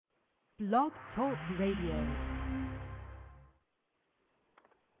Blog Talk Radio.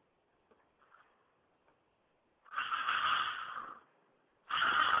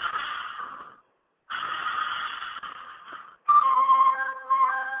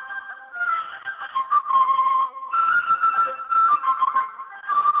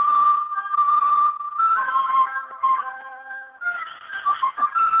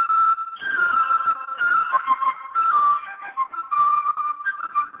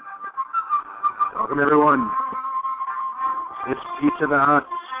 Welcome, everyone. It's Pizza the Hut.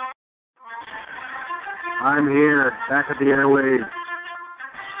 I'm here, back at the airwaves.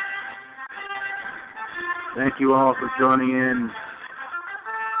 Thank you all for joining in.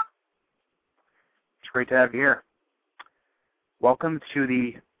 It's great to have you here. Welcome to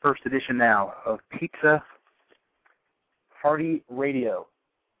the first edition now of Pizza Party Radio.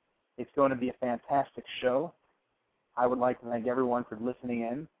 It's going to be a fantastic show. I would like to thank everyone for listening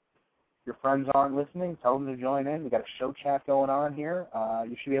in. If your friends aren't listening, tell them to join in. We've got a show chat going on here.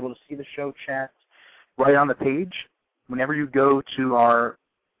 You should be able to see the show chat right on the page. Whenever you go to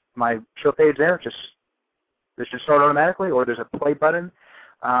my show page there, this should start automatically, or there's a play button.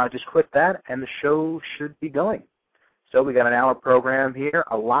 Just click that, and the show should be going. So we got an hour program here,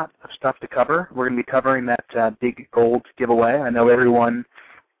 a lot of stuff to cover. We're going to be covering that big gold giveaway. I know everyone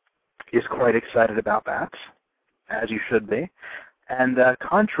is quite excited about that, as you should be. And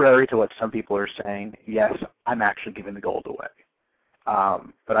contrary to what some people are saying, yes, I'm actually giving the gold away.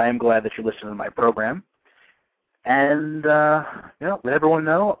 But I am glad that you're listening to my program. And, let everyone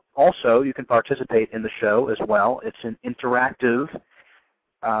know. Also, you can participate in the show as well. It's an interactive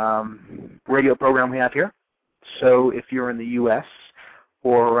radio program we have here. So if you're in the U.S.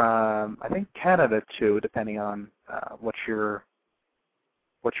 or I think Canada too, depending on what your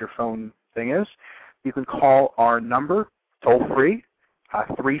phone thing is, you can call our number toll-free,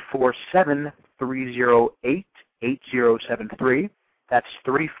 347-308-8073. That's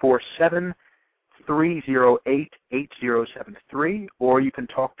 347-308-8073. Or you can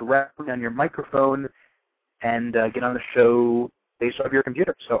talk directly on your microphone and get on the show based off your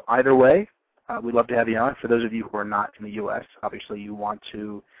computer. So either way, we'd love to have you on. For those of you who are not in the U.S., obviously you want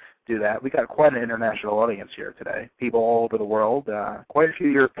to do that. We got quite an international audience here today, people all over the world, quite a few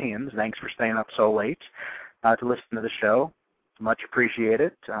Europeans. Thanks for staying up so late to listen to the show. Much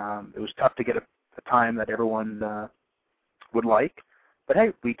appreciated. It was tough to get a time that everyone would like, but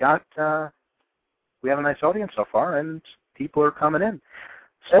hey, we have a nice audience so far, and people are coming in.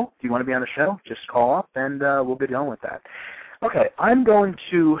 So if you want to be on the show, just call up, and we'll get going with that. Okay, I'm going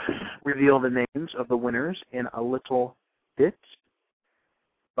to reveal the names of the winners in a little bit,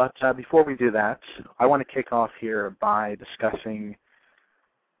 but before we do that, I want to kick off here by discussing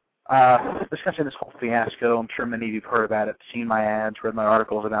this whole fiasco. I'm sure many of you have heard about it, seen my ads, read my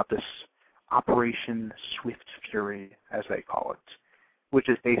articles about this Operation Swift Fury, as they call it, which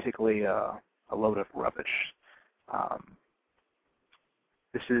is basically a load of rubbish.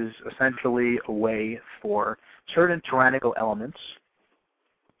 This is essentially a way for certain tyrannical elements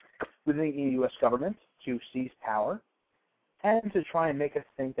within the U.S. government to seize power and to try and make us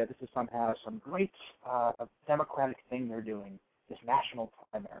think that this is somehow some great democratic thing they're doing, this national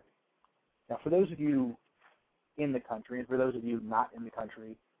primary. Now, for those of you in the country, and for those of you not in the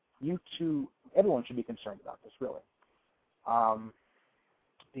country, you too, everyone should be concerned about this, really.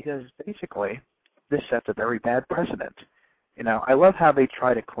 Because basically, this sets a very bad precedent. I love how they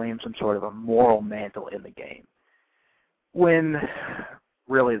try to claim some sort of a moral mantle in the game, when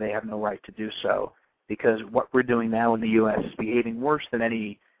really they have no right to do so, because what we're doing now in the U.S. is behaving worse than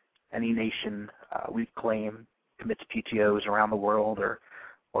any nation we claim commits PTOs around the world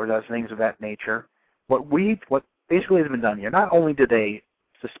or does things of that nature. What basically has been done here, not only did they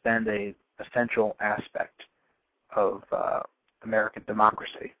suspend a essential aspect of American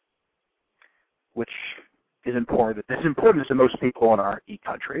democracy, which is important. It's important to most people in our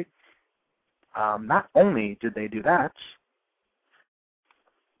country. Not only did they do that,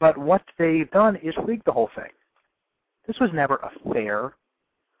 but what they've done is rig the whole thing. This was never a fair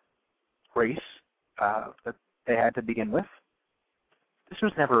race that they had to begin with. This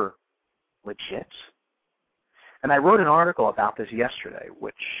was never legit. And I wrote an article about this yesterday,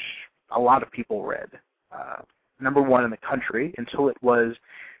 which a lot of people read. Number one in the country, until it was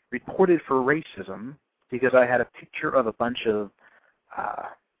reported for racism, because I had a picture of a bunch of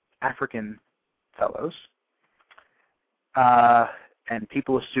African fellows, and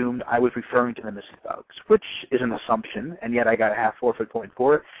people assumed I was referring to them as thugs, which is an assumption, and yet I got a half forfeit point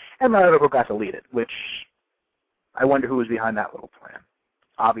for it, and my article got deleted, which I wonder who was behind that little plan.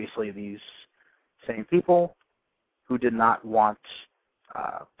 Obviously, these same people who did not want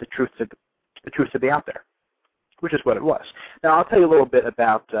the truth to be out there, which is what it was. Now, I'll tell you a little bit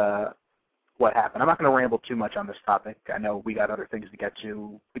about what happened. I'm not going to ramble too much on this topic. I know we got other things to get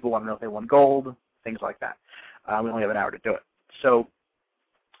to. People want to know if they won gold, things like that. We only have an hour to do it. So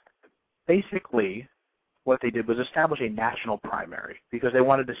basically, what they did was establish a national primary because they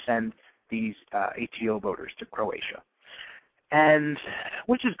wanted to send these ATO voters to Croatia, and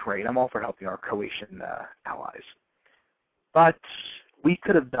which is great. I'm all for helping our Croatian allies. But we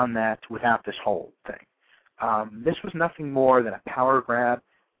could have done that without this whole thing. This was nothing more than a power grab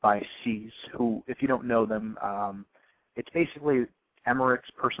by Seas, who, if you don't know them, it's basically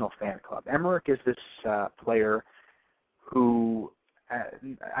Emmerich's personal fan club. Emmerich is this player who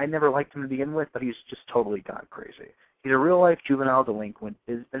I never liked him to begin with, but he's just totally gone crazy. He's a real-life juvenile delinquent.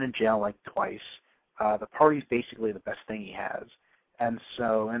 He's been in jail like twice. The party's basically the best thing he has. And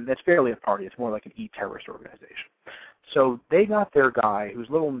it's barely a party. It's more like an e-terrorist organization. So they got their guy, who's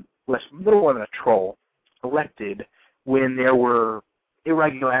a little more than a troll, elected when there were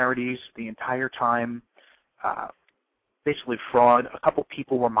irregularities the entire time, basically fraud. A couple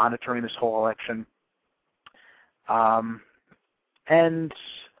people were monitoring this whole election. And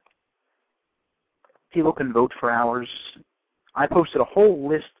people can vote for hours. I posted a whole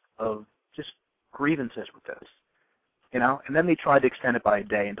list of just grievances with this, and then they tried to extend it by a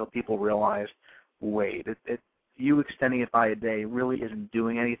day until people realized, wait, you extending it by a day really isn't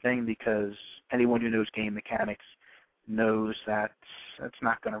doing anything because anyone who knows game mechanics knows that it's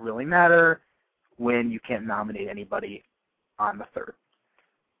not going to really matter when you can't nominate anybody on the 3rd.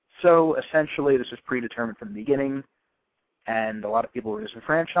 So essentially this was predetermined from the beginning, and a lot of people were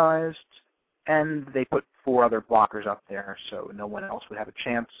disenfranchised, and they put 4 other blockers up there so no one else would have a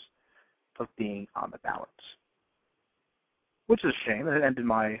chance of being on the ballots, which is a shame. It ended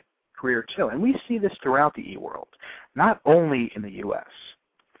my career too. And we see this throughout the e-world, not only in the U.S.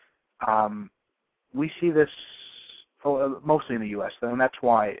 We see this mostly in the U.S., though, and that's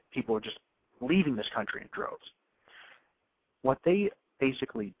why people are just leaving this country in droves. What they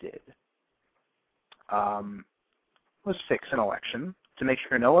basically did was fix an election to make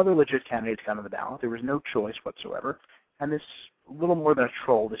sure no other legit candidates got on the ballot. There was no choice whatsoever. And this little more than a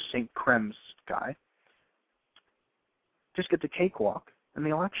troll, this St. Krems guy, just gets a cakewalk in the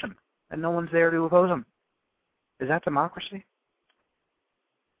election, and no one's there to oppose him. Is that democracy?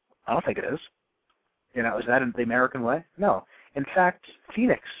 I don't think it is. Is that the American way? No. In fact,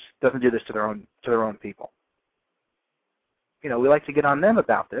 Phoenix doesn't do this to their own people. We like to get on them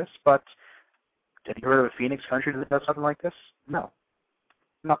about this, but have you heard of a Phoenix country that does something like this? No.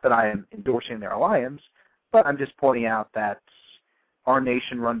 Not that I am endorsing their alliance, but I'm just pointing out that our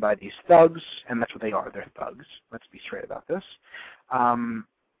nation run by these thugs, and that's what they are, they're thugs, let's be straight about this,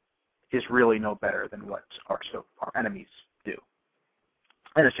 is really no better than what our enemies do.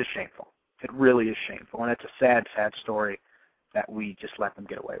 And it's just shameful. It really is shameful, and it's a sad, sad story that we just let them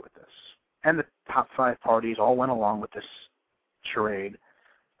get away with this. And the top 5 parties all went along with this charade.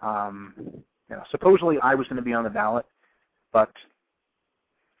 Supposedly I was going to be on the ballot, but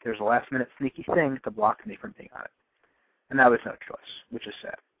there's a last-minute sneaky thing to block me from being on it. And now there's no choice, which is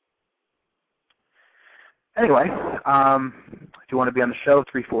sad. Anyway, if you want to be on the show,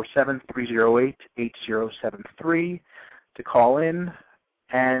 347-308-8073 to call in.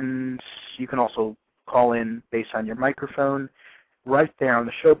 And you can also call in based on your microphone right there on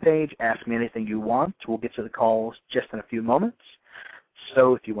the show page. Ask me anything you want. We'll get to the calls just in a few moments.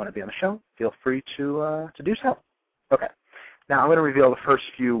 So if you want to be on the show, feel free to do so. Okay. Now I'm going to reveal the first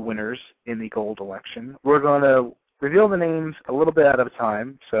few winners in the gold election. We're going to reveal the names a little bit at a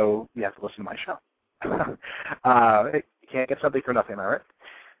time, so you have to listen to my show. You can't get something for nothing, all right?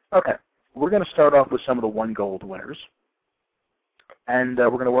 Okay. We're going to start off with some of the 1 gold winners, and we're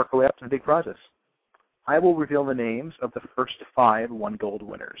going to work our way up to the big prizes. I will reveal the names of the first 5 1 gold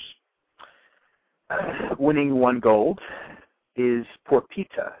winners. Winning 1 gold is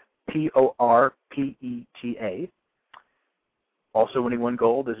Porpita, Porpeta. Also winning 1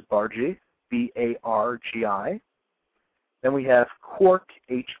 gold is Bargi, Bargi. Then we have Quark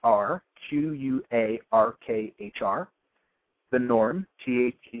HR, Quarkhr. The Norm,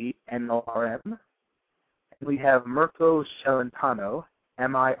 Thnrm. And we have Mirko Celentano,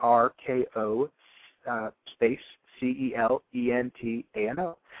 Mirko space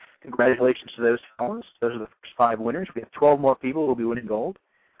Celentano. Congratulations to those fellows. Those are the first 5 winners. We have 12 more people who will be winning gold.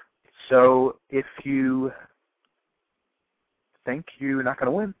 So if you think you're not going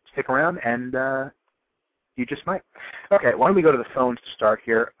to win, stick around, and you just might. Okay, why don't we go to the phones to start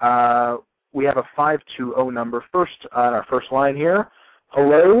here. We have a 520 number first on our first line here.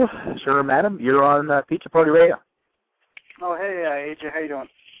 Hello, sir or madam. You're on Pizza Party Radio. Oh, hey, AJ, how you doing?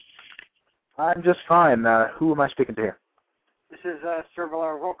 I'm just fine. Who am I speaking to here? This is Sir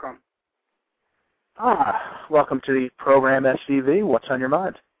Valar Volcom. Welcome to the program, SCV. What's on your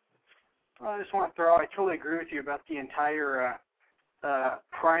mind? I just want to throw out, I totally agree with you about the entire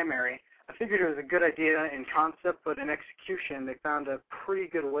primary. I figured it was a good idea in concept, but in execution, they found a pretty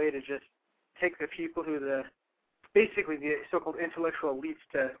good way to just take the people who basically the so-called intellectual elites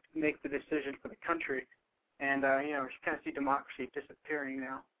to make the decision for the country. And, you kind of see democracy disappearing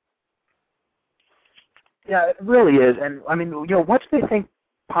now. Yeah, it really is. And, I mean, what's they think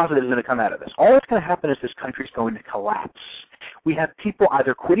positive is going to come out of this? All that's going to happen is this country's going to collapse. We have people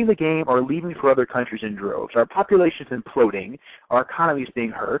either quitting the game or leaving for other countries in droves. Our population's imploding. Our economy's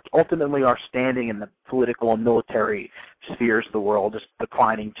being hurt. Ultimately, our standing in the political and military spheres of the world is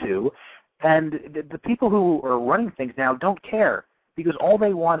declining too. And the people who are running things now don't care because all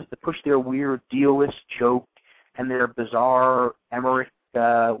they want is to push their weird dealist joke and their bizarre Emmerich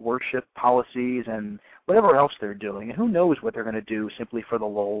worship policies and whatever else they're doing. And who knows what they're going to do simply for the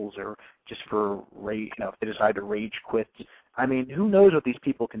lulz or just for rage, if they decide to rage quit. I mean, who knows what these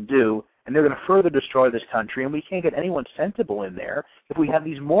people can do, and they're going to further destroy this country, and we can't get anyone sensible in there if we have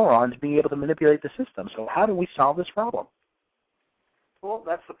these morons being able to manipulate the system. So how do we solve this problem? Well,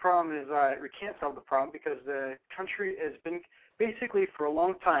 that's the problem is we can't solve the problem because the country has been, basically for a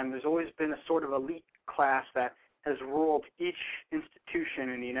long time, there's always been a sort of elite class that has ruled each institution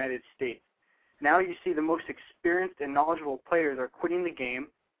in the United States. Now you see the most experienced and knowledgeable players are quitting the game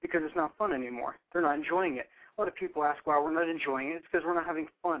because it's not fun anymore. They're not enjoying it. A lot of people ask why we're not enjoying it. It's because we're not having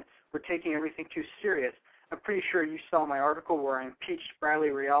fun. We're taking everything too serious. I'm pretty sure you saw my article where I impeached Bradley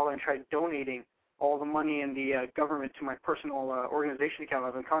Reala and tried donating all the money in the government to my personal organization account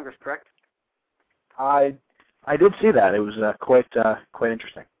when I was in Congress, correct? I did see that. It was quite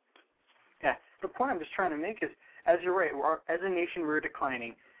interesting. Yeah. The point I'm just trying to make is, as you're right, as a nation we're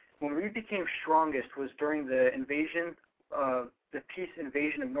declining. When we became strongest was during the invasion, the peace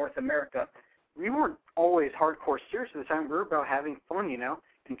invasion of North America. We weren't always hardcore serious at the time. We were about having fun,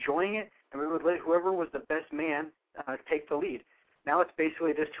 enjoying it, and we would let whoever was the best man take the lead. Now it's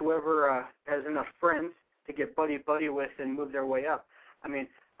basically just whoever has enough friends to get buddy-buddy with and move their way up. I mean,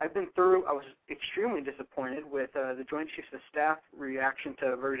 I was extremely disappointed with the Joint Chiefs of Staff reaction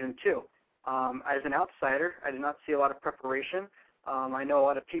to version 2. As an outsider, I did not see a lot of preparation. I know a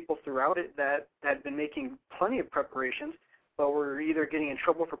lot of people throughout it that had been making plenty of preparations, but were either getting in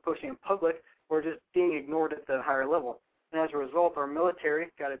trouble for posting in public or just being ignored at the higher level. And as a result, our military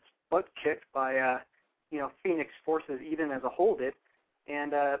got its butt kicked by, Phoenix forces even as a whole did.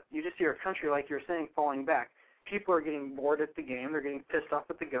 And you just see our country, like you were saying, falling back. People are getting bored at the game. They're getting pissed off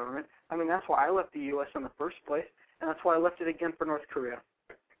at the government. I mean, that's why I left the U.S. in the first place, and that's why I left it again for North Korea.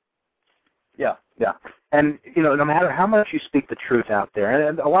 Yeah. And, no matter how much you speak the truth out there,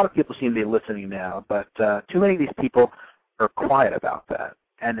 and a lot of people seem to be listening now, but too many of these people are quiet about that.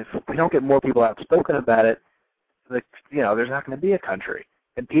 And if we don't get more people outspoken about it, there's not going to be a country.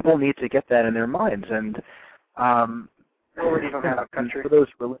 And people need to get that in their minds. And we already don't have a country. For those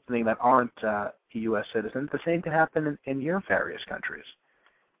who are listening that aren't U.S. citizens, the same can happen in your various countries.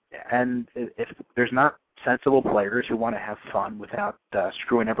 And if there's not sensible players who want to have fun without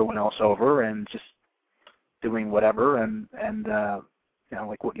screwing everyone else over and just doing whatever and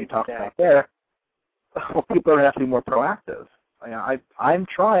like what you talked about there, well, people are going to have to be more proactive. I'm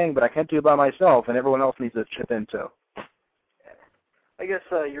trying, but I can't do it by myself, and everyone else needs to chip in too. I guess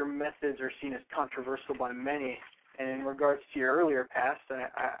your methods are seen as controversial by many, and in regards to your earlier past,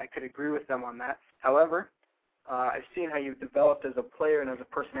 I could agree with them on that. However, I've seen how you've developed as a player and as a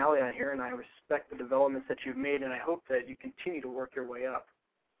personality on here, and I respect the developments that you've made, and I hope that you continue to work your way up.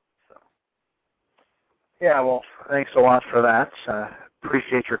 So. Yeah, well, thanks a lot for that.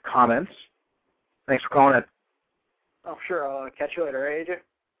 Appreciate your comments. Thanks for calling in. Oh, sure. I'll catch you later, AJ?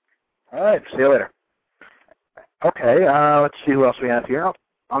 All right. See you later. Okay. Let's see who else we have here.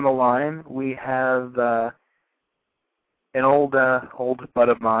 On the line, we have an old bud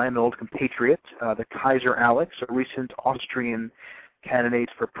of mine, an old compatriot, the Kaiser Alex, a recent Austrian candidate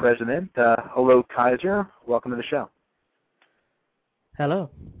for president. Hello, Kaiser. Welcome to the show. Hello.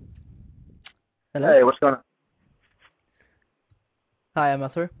 Hey, what's going on? Hi, am I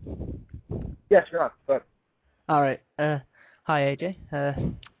through? Yes, you're on. Go ahead. All right. Hi,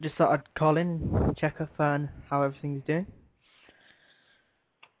 AJ. Just thought I'd call in, check up on how everything's doing.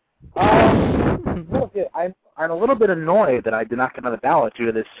 Well, I'm a little bit annoyed that I did not get on the ballot due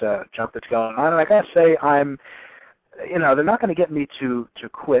to this jump that's going on, and I gotta say they're not going to get me to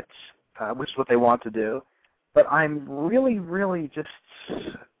quit, which is what they want to do, but I'm really, really just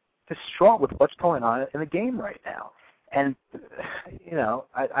distraught with what's going on in the game right now. And,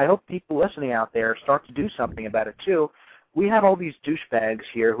 I hope people listening out there start to do something about it, too. We have all these douchebags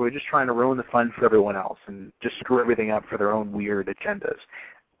here who are just trying to ruin the fun for everyone else and just screw everything up for their own weird agendas.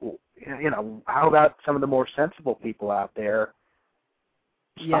 How about some of the more sensible people out there?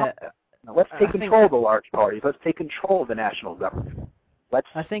 Yeah. Let's take control of the large parties. Let's take control of the national government. Let's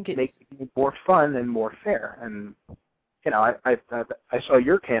make it more fun and more fair. And, I saw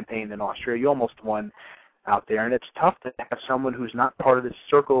your campaign in Austria. You almost won out there, and it's tough to have someone who's not part of this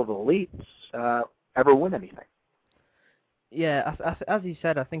circle of elites ever win anything. Yeah, as you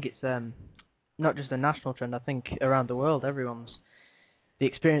said, I think it's not just a national trend. I think around the world, the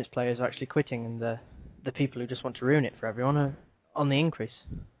experienced players are actually quitting, and the people who just want to ruin it for everyone are on the increase.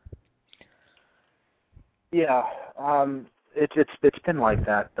 Yeah, it's been like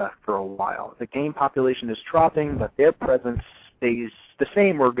that for a while. The game population is dropping, but their presence stays the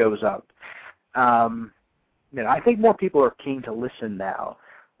same or goes up. I think more people are keen to listen now,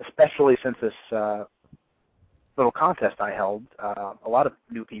 especially since this little contest I held. A lot of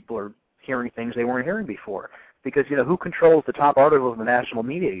new people are hearing things they weren't hearing before. Because, who controls the top articles in the national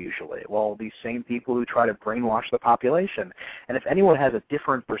media usually? Well, these same people who try to brainwash the population. And if anyone has a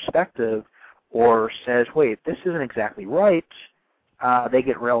different perspective or says, wait, this isn't exactly right, they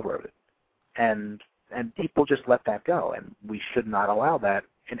get railroaded. And people just let that go. And we should not allow that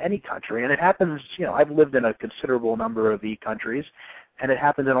in any country. And it happens, I've lived in a considerable number of the countries, and it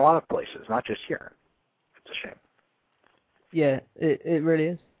happens in a lot of places, not just here. It's a shame. Yeah, it really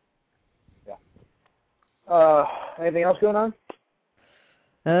is. Anything else going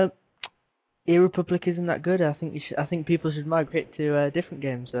on? E-Republic isn't that good. I think people should migrate to different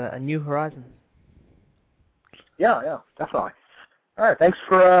games, a new horizon. Yeah, definitely. All right, thanks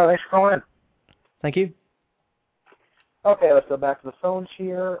for calling in. Thank you. Okay, let's go back to the phones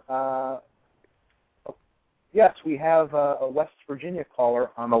here. Yes, we have a West Virginia caller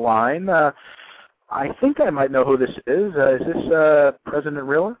on the line. I think I might know who this is. Is this President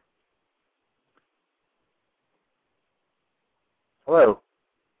Rilla? Hello.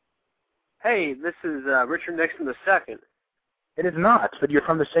 Hey, this is Richard Nixon II. It is not, but you're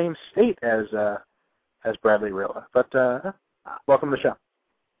from the same state as Bradley Rilla. But welcome to the show.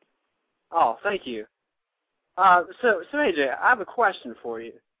 Oh, thank you. So AJ, I have a question for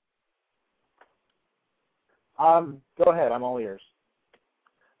you. Go ahead. I'm all ears.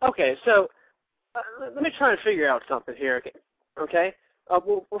 Okay, so let me try and figure out something here. Okay.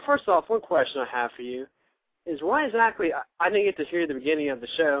 Well, first off, one question I have for you is why exactly I didn't get to hear the beginning of the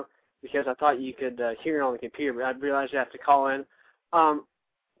show because I thought you could hear it on the computer, but I realized you have to call in.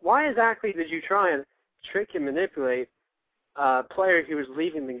 Why exactly did you try and trick and manipulate a player who was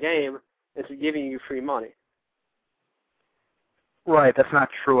leaving the game into giving you free money? Right, that's not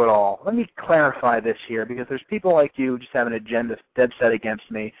true at all. Let me clarify this here because there's people like you just have an agenda dead set against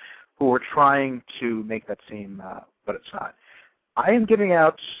me who are trying to make that seem what it's not. I am giving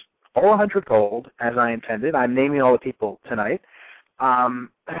out all 100 gold, as I intended. I'm naming all the people tonight. I'm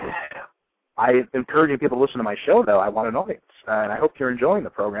encouraging people to listen to my show, though. I want an audience, and I hope you're enjoying the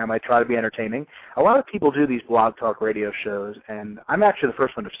program. I try to be entertaining. A lot of people do these blog talk radio shows, and I'm actually the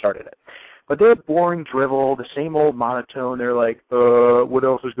first one to start it. But they're boring drivel, the same old monotone. They're like, what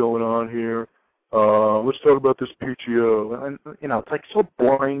else is going on here? Let's talk about this PTO. And, it's like so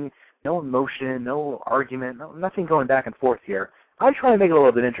boring, no emotion, no argument, nothing going back and forth here. I try to make it a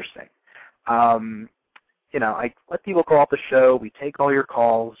little bit interesting. I let people call up the show. We take all your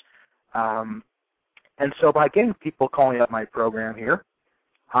calls. And so by getting people calling up my program here,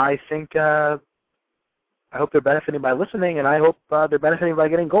 I think I hope they're benefiting by listening, and I hope they're benefiting by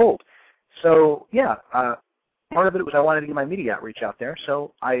getting gold. So, yeah, part of it was I wanted to get my media outreach out there,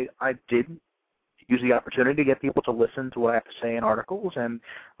 so I did use the opportunity to get people to listen to what I have to say in articles and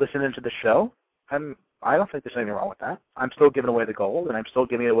listen into the show, and I don't think there's anything wrong with that. I'm still giving away the gold, and I'm still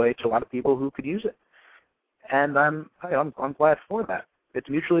giving it away to a lot of people who could use it. And I'm glad for that. It's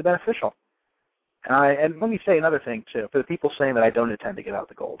mutually beneficial. And let me say another thing, too. For the people saying that I don't intend to give out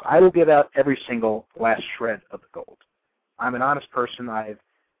the gold, I will give out every single last shred of the gold. I'm an honest person. I've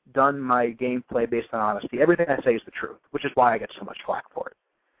done my gameplay based on honesty. Everything I say is the truth, which is why I get so much flack for it.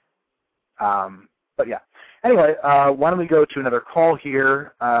 But, yeah. Anyway, why don't we go to another call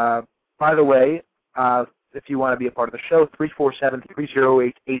here. By the way, if you want to be a part of the show,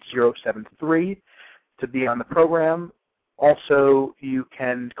 347-308-8073 to be on the program. Also, you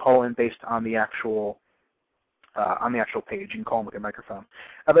can call in based on the actual page. You can call in with your microphone.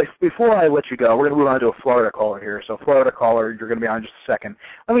 But before I let you go, we're going to move on to a Florida caller here. So, Florida caller, you're going to be on in just a second.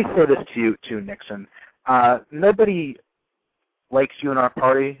 Let me throw this to you, too, Nixon. Nobody likes you in our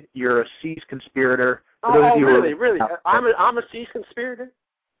party. You're a seized conspirator. Really? I'm a cease conspirator?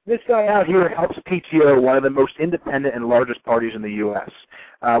 This guy out here helps PTO, one of the most independent and largest parties in the U.S.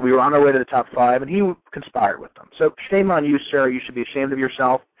 We were on our way to the top 5, and he conspired with them. So shame on you, sir. You should be ashamed of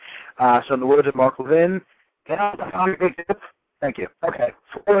yourself. So in the words of Mark Levin, get out the phone, big tip. Thank you. Okay,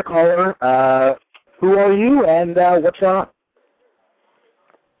 for the caller, who are you, and what's going on?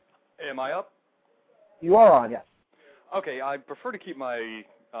 Am I up? You are on, yes. Okay, I prefer to keep my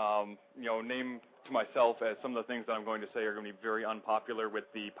name to myself, as some of the things that I'm going to say are going to be very unpopular with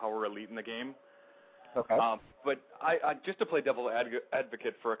the power elite in the game. Okay. But I just to play devil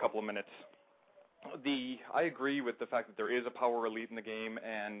advocate for a couple of minutes, I agree with the fact that there is a power elite in the game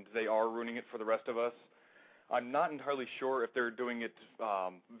and they are ruining it for the rest of us. I'm not entirely sure if they're doing it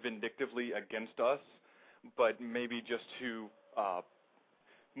vindictively against us, but maybe just to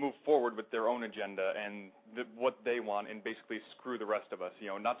move forward with their own agenda and what they want and basically screw the rest of us.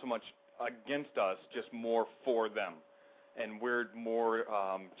 Not so much against us, just more for them. And we're more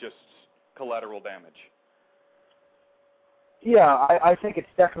just collateral damage. Yeah, I think it's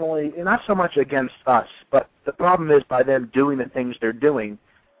definitely not so much against us, but the problem is by them doing the things they're doing,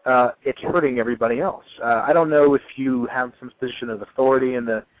 it's hurting everybody else. I don't know if you have some position of authority in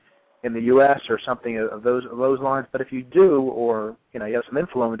the U.S. or something of those lines, but if you do, or you have some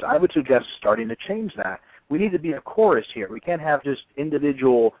influence, I would suggest starting to change that. We need to be a chorus here. We can't have just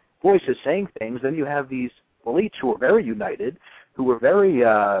individual voices saying things. Then you have these elites who are very united, who are very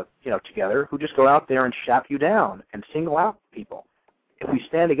together, who just go out there and shout you down and single out people. If we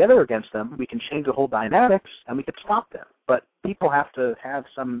stand together against them, we can change the whole dynamics and we can stop them. But people have to have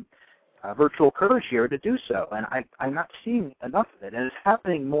some virtual courage here to do so, and I'm not seeing enough of it. And it's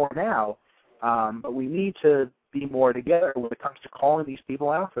happening more now, but we need to be more together when it comes to calling these people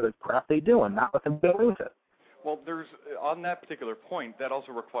out for the crap they do and not let them get away with it. Well, on that particular point, that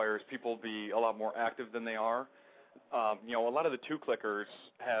also requires people to be a lot more active than they are. A lot of the two-clickers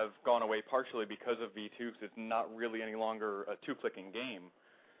have gone away partially because of V2, because it's not really any longer a two-clicking game.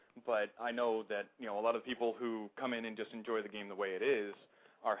 But I know that, a lot of people who come in and just enjoy the game the way it is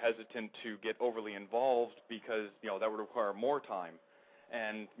are hesitant to get overly involved because, that would require more time.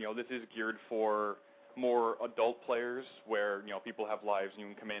 And, this is geared for more adult players where, people have lives and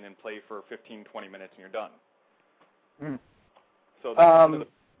you can come in and play for 15, 20 minutes and you're done. Mm. So that's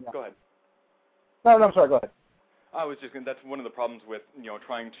Go ahead. No, I'm sorry, go ahead. I was just that's one of the problems with,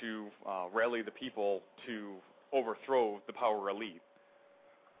 trying to rally the people to overthrow the power elite.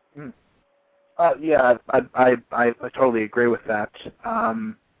 Mm. Yeah, I totally agree with that.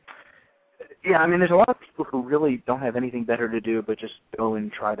 There's a lot of people who really don't have anything better to do but just go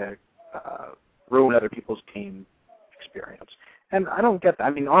and try to ruin other people's game experience. And I don't get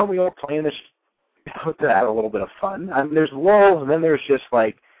that. Aren't we all playing this to have a little bit of fun? There's lulls, and then there's just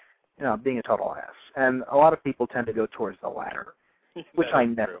being a total ass. And a lot of people tend to go towards the latter, which I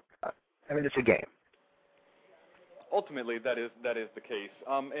never got. It's a game. Ultimately, that is the case.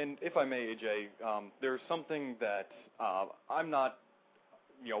 And if I may, AJ, there's something that I'm not,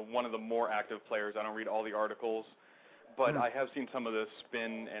 one of the more active players. I don't read all the articles, but I have seen some of the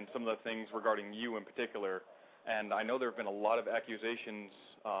spin and some of the things regarding you in particular. And I know there have been a lot of accusations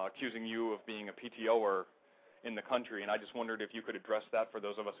accusing you of being a PTOer in the country, and I just wondered if you could address that for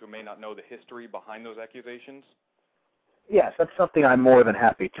those of us who may not know the history behind those accusations. Yes, that's something I'm more than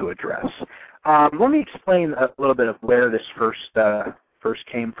happy to address. Let me explain a little bit of where this first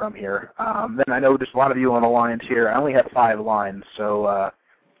came from here. Then I know there's a lot of you on the lines here. I only have 5 lines, so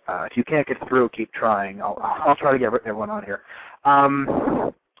if you can't get through, keep trying. I'll try to get everyone on here.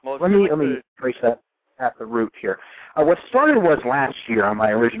 Let me trace that at the root here. What started was last year on my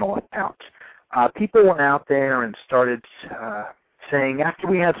original account. People went out there and started saying, after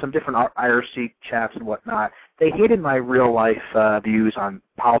we had some different IRC chats and whatnot, they hated my real-life views on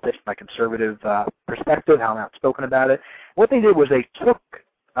politics, my conservative perspective, how I'm outspoken about it. What they did was they took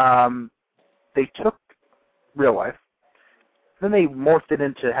real life, then they morphed it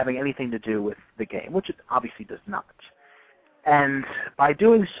into having anything to do with the game, which it obviously does not. And by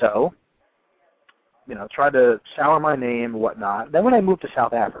doing so, tried to sour my name and whatnot. Then when I moved to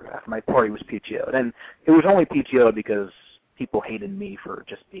South Africa, after my party was PTO'd, and it was only PTO'd because people hated me for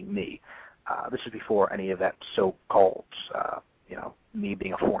just being me. This is before any of that so-called, me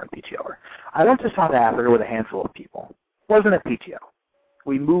being a foreign PTOer. I went to South Africa with a handful of people. It wasn't a PTO.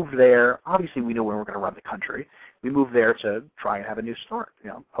 We moved there. Obviously, we knew we were going to run the country. We moved there to try and have a new start,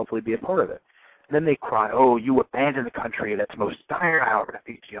 hopefully be a part of it. And then they cry, oh, you abandoned the country. That's the most dire hour that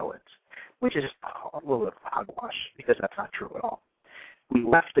PTO is, which is a little bit of hogwash because that's not true at all. We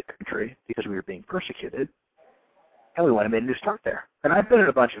left the country because we were being persecuted. and we want to make a new start there. And I've been in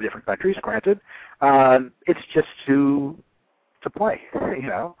a bunch of different countries, granted. It's just to play. You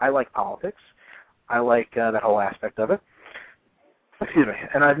know, I like politics. I like that whole aspect of it. Excuse me.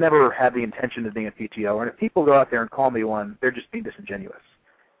 And I've never had the intention of being a PTO. And if people go out there and call me one, they're just being disingenuous.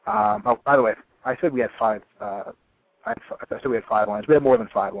 Oh, by the way, I said we had five. I said we had 5 lines. We have more than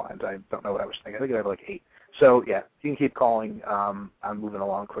 5 lines. I don't know what I was thinking. I think I have like 8. So, yeah, you can keep calling. I'm moving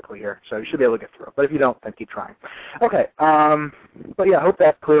along quickly here. So you should be able to get through. But if you don't, then keep trying. Okay. But, yeah, I hope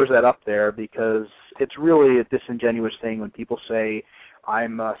that clears that up there because it's really a disingenuous thing when people say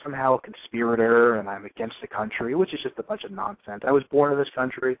I'm somehow a conspirator and I'm against the country, which is just a bunch of nonsense. I was born in this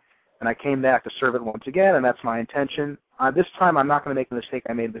country, and I came back to serve it once again, and that's my intention. This time I'm not going to make the mistake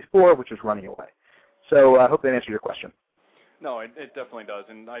I made before, which was running away. So I hope that answered your question. No, it definitely does,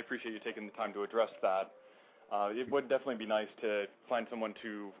 and I appreciate you taking the time to address that. It would definitely be nice to find someone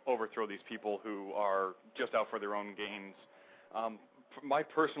to overthrow these people who are just out for their own gains. My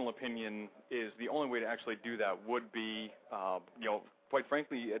personal opinion is the only way to actually do that would be, quite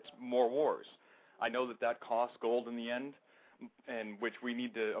frankly, it's more wars. I know that costs gold in the end, and which we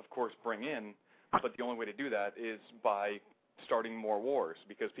need to, of course, bring in, but the only way to do that is by starting more wars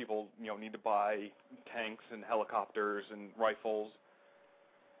because people, need to buy tanks and helicopters and rifles.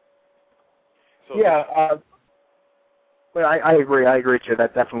 So yeah, well, I agree. I agree too.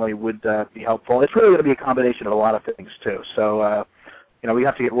 That definitely would be helpful. It's really going to be a combination of a lot of things too. So, we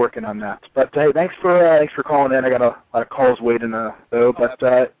have to get working on that. But hey, thanks for calling in. I got a lot of calls waiting though. But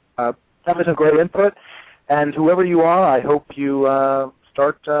definitely some great input. And whoever you are, I hope you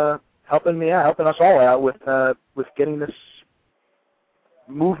start helping us all out with getting this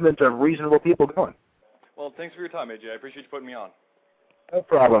movement of reasonable people going. Well, thanks for your time, AJ. I appreciate you putting me on. No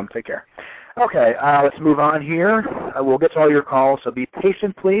problem. Take care. Okay, let's move on here. We'll get to all your calls, so be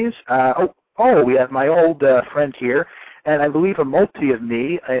patient, please. We have my old friend here, and I believe a multi of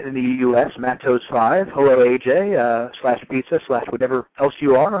me in the U.S., Matos5. Hello, AJ, /pizza, /whatever else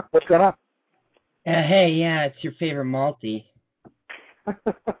you are. What's going on? Hey, yeah, it's your favorite multi.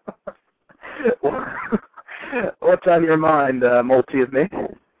 What's on your mind, multi of me?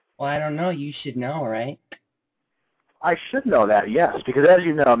 Well, I don't know. You should know, right? I should know that, yes, because as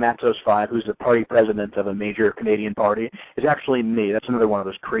you know, Matos5, who's the party president of a major Canadian party, is actually me. That's another one of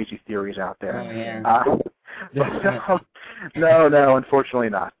those crazy theories out there. Oh, yeah. No, unfortunately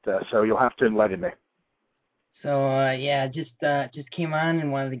not. So you'll have to enlighten me. So, just came on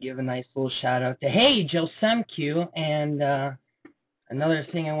and wanted to give a nice little shout-out to, hey, Joe Semq, and another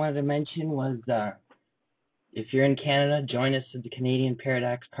thing I wanted to mention was if you're in Canada, join us at the Canadian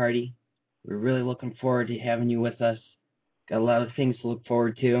Paradox Party. We're really looking forward to having you with us. Got a lot of things to look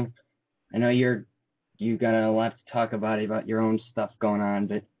forward to. I know you've got a lot to talk about your own stuff going on,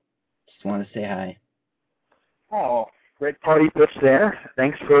 but just want to say hi. Oh, great party pitch there.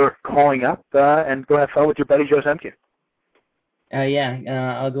 Thanks for calling up, and go have fun with your buddy Joe Semq.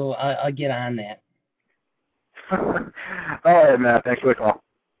 I'll get on that. All right, Matt. Thanks for the call.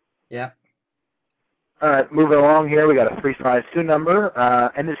 Yeah. All right, moving along here, we got a 352 number,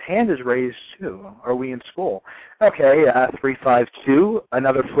 and his hand is raised too. Are we in school? Okay, 352,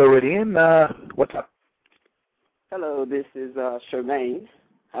 another Floridian. What's up? Hello, this is Charmaine.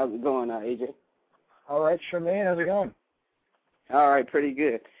 How's it going, AJ? All right, Charmaine, how's it going? All right, pretty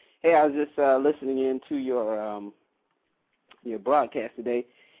good. Hey, I was just listening in to your broadcast today,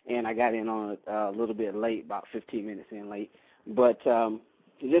 and I got in on it a little bit late, about 15 minutes in late. But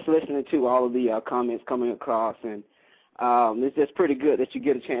just listening to all of the comments coming across, and it's just pretty good that you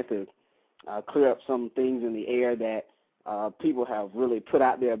get a chance to clear up some things in the air that people have really put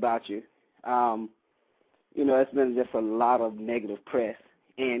out there about you. It's been just a lot of negative press.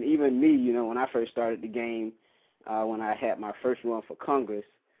 And even me, when I first started the game, when I had my first run for Congress,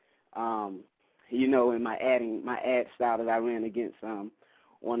 in my ad style that I ran against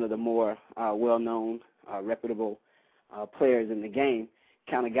one of the more well-known, reputable players in the game,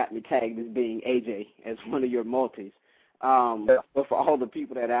 kind of got me tagged as being AJ, as one of your multis. But for all the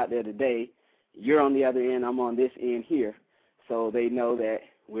people that are out there today, you're on the other end, I'm on this end here, so they know that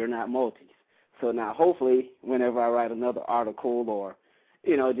we're not multis. So now hopefully whenever I write another article or,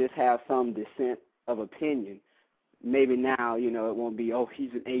 just have some dissent of opinion, maybe now, it won't be, oh,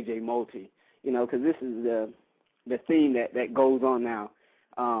 he's an AJ multi, because this is the theme that goes on now.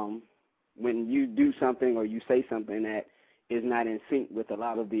 When you do something or you say something that is not in sync with a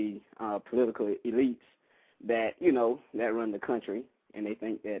lot of the political elites that, that run the country, and they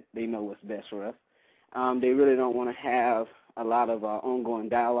think that they know what's best for us. They really don't want to have a lot of ongoing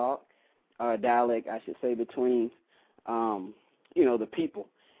dialogue, dialect, I should say, between, the people.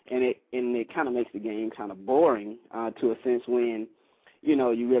 and it kind of makes the game kind of boring to a sense when, you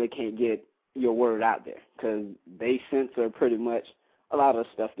know, you really can't get your word out there because they censor pretty much a lot of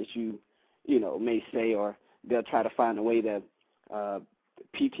stuff that you know, may say, or they'll try to find a way to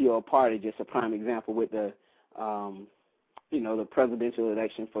PTO party, just a prime example with the, you know, the presidential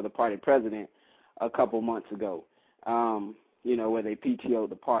election for the party president a couple months ago, you know, where they PTO'd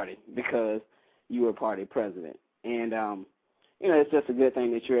the party because you were party president. And, you know, it's just a good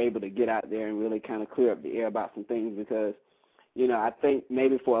thing that you're able to get out there and really kind of clear up the air about some things because, you know, I think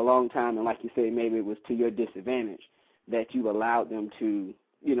maybe for a long time, and like you say, maybe it was to your disadvantage that you allowed them to,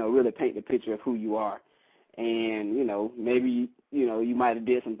 you know, really paint the picture of who you are. And, you know, maybe, you know, you might have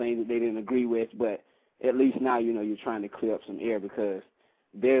did some things that they didn't agree with, but at least now, you know, you're trying to clear up some air because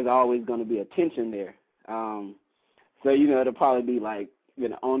there's always going to be a tension there. So, you know, it'll probably be like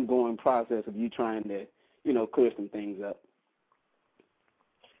an ongoing process of you trying to, you know, clear some things up.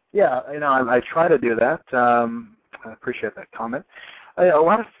 Yeah, you know, I try to do that. I appreciate that comment. A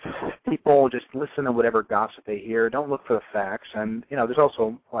lot of people just listen to whatever gossip they hear, don't look for the facts, and, you know, there's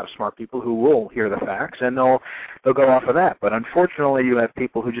also a lot of smart people who will hear the facts, and they'll go off of that. But unfortunately, you have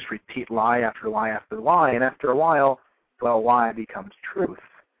people who just repeat lie after lie after lie, and after a while, well, lie becomes truth,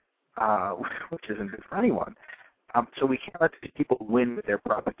 which isn't good for anyone. So we can't let these people win with their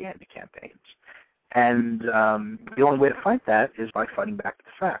propaganda campaigns. And the only way to fight that is by fighting back to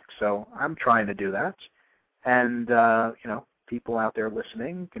the facts. So I'm trying to do that. And, you know, people out there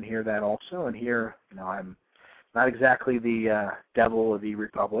listening can hear that also and hear, you know, I'm not exactly the devil of the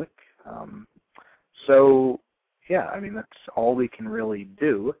Republic. So, yeah, I mean, that's all we can really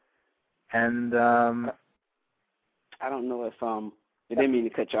do. And I don't know if I didn't mean to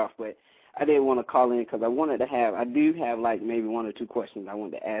cut you off, but I did want to call in because I do have like maybe one or two questions I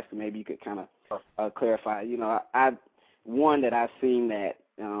wanted to ask, and maybe you could kind of clarify. You know, one that I've seen that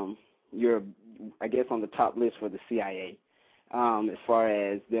you're, I guess, on the top list for the CIA as far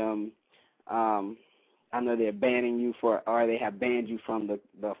as them. I know they're banning you or they have banned you from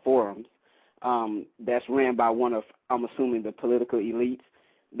the forums that's ran by one of, I'm assuming, the political elites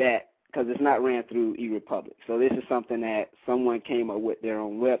because it's not ran through eRepublic. So this is something that someone came up with their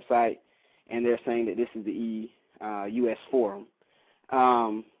own website, and they're saying that this is the U.S. forum.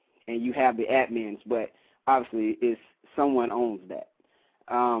 And you have the admins, but obviously someone owns that.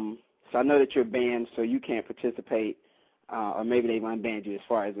 So I know that you're banned, so you can't participate, or maybe they've unbanned you as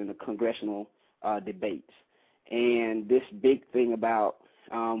far as in the congressional debates. And this big thing about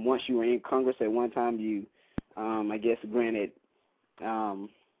once you were in Congress at one time, you, I guess, granted,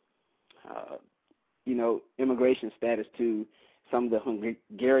 you know, immigration status to some of the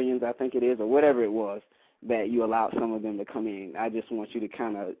Hungarians, I think it is, or whatever it was, that you allowed some of them to come in. I just want you to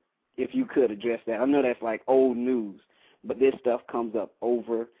kind of, if you could address that. I know that's like old news, but this stuff comes up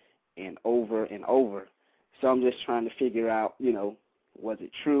over and over and over. So I'm just trying to figure out, you know, was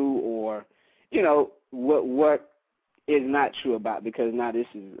it true, or, you know, what is not true about, because now this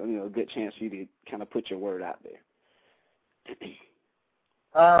is, you know, a good chance for you to kind of put your word out there.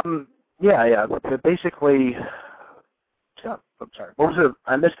 Yeah. But basically, I'm sorry. What was it?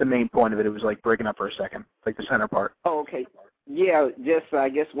 I missed the main point of it. It was like breaking up for a second, like the center part. Oh, okay. Yeah, just I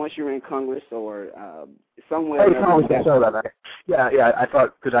guess once you're in Congress or somewhere. Oh, sorry about that. Yeah. I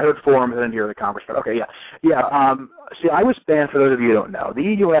thought, because I heard forums and then hear the Congress part. Okay, yeah. See, I was banned, for those of you who don't know. The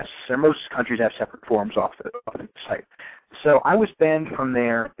U.S. and most countries have separate forums off the site. So I was banned from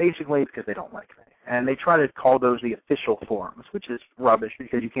there basically because they don't like me. And they try to call those the official forums, which is rubbish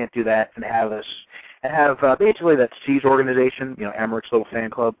because you can't do that and have basically that SEAS organization, you know, Emmerich's little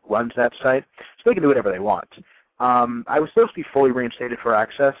fan club runs that site, so they can do whatever they want. I was supposed to be fully reinstated for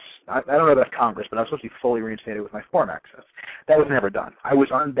access. I don't know about Congress, but I was supposed to be fully reinstated with my forum access. That was never done. I was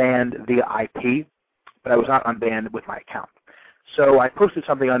unbanned via IP, but I was not unbanned with my account. So I posted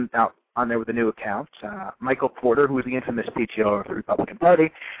something out on there with a new account. Michael Porter, who was the infamous PTO of the Republican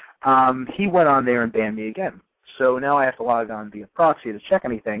Party, he went on there and banned me again. So now I have to log on via proxy to check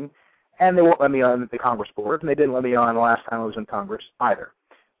anything, and they won't let me on the Congress board, and they didn't let me on the last time I was in Congress either.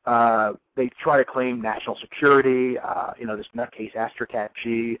 They try to claim national security. You know, this nutcase Astracat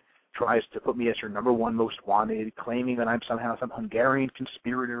G tries to put me as her #1 most wanted, claiming that I'm somehow some Hungarian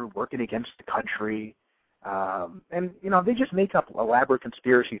conspirator working against the country. And, you know, they just make up elaborate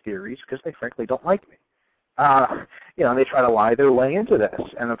conspiracy theories because they frankly don't like me. You know, they try to lie their way into this.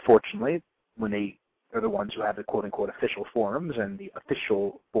 And unfortunately, when they are the ones who have the quote-unquote official forums and the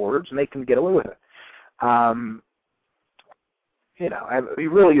official boards, and they can get away with it. You know,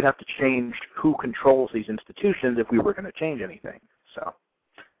 you'd have to change who controls these institutions if we were going to change anything. So,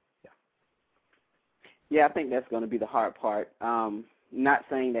 yeah. Yeah, I think that's going to be the hard part. not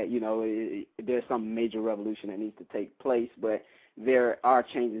saying that, there's some major revolution that needs to take place, but there are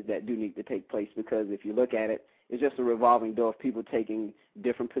changes that do need to take place, because if you look at it, it's just a revolving door of people taking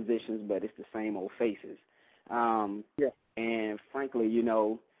different positions, but it's the same old faces. And frankly,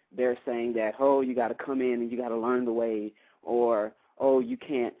 they're saying that, oh, you got to come in and you got to learn the way, or, oh, you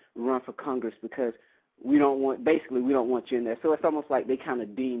can't run for Congress because we don't want you in there. So it's almost like they kind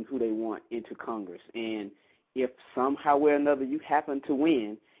of deem who they want into Congress. And if somehow or another you happen to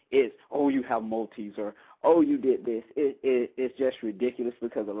win, it's, oh, you have multis, or, oh, you did this. It's just ridiculous,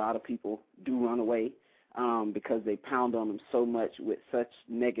 because a lot of people do run away because they pound on them so much with such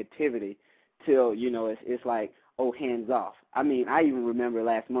negativity till, it's like, oh, hands off. I mean, I even remember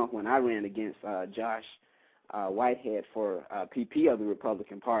last month when I ran against Josh Whitehead for PP of the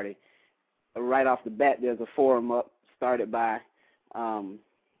Republican Party. Right off the bat, there's a forum up started by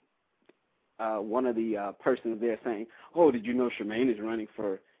one of the persons there saying, oh, did you know Charmaine is running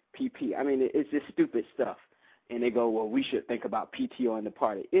for PP? I mean, it's just stupid stuff. And they go, well, we should think about PTO in the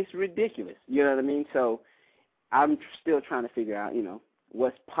party. It's ridiculous. You know what I mean? So I'm still trying to figure out,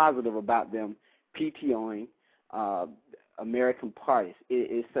 what's positive about them PTOing American parties. It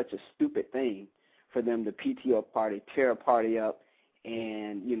is such a stupid thing for them to PTO a party, tear a party up,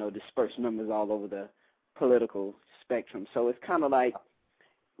 and, disperse members all over the political spectrum. So it's kind of like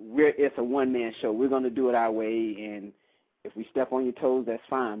it's a one-man show. We're going to do it our way, and if we step on your toes, that's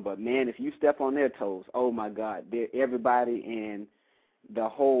fine. But, man, if you step on their toes, oh, my God, everybody and the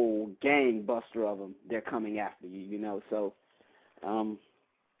whole gang buster of them, they're coming after you, So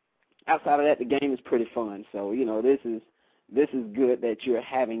outside of that, the game is pretty fun. So, this is good that you're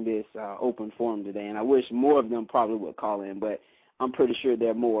having this open forum today, and I wish more of them probably would call in, but I'm pretty sure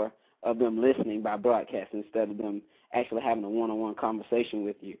there are more of them listening by broadcast instead of them actually having a one-on-one conversation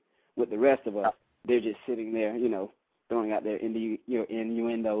with you. With the rest of us, they're just sitting there, throwing out their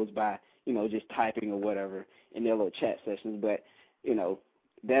innuendos by, just typing or whatever in their little chat sessions. But,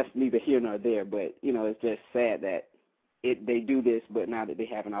 that's neither here nor there. But, it's just sad that they do this, but now that they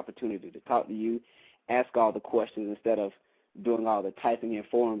have an opportunity to talk to you, ask all the questions instead of doing all the typing in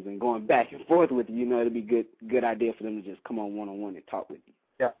forums and going back and forth with you, it'd be good idea for them to just come on one-on-one and talk with you.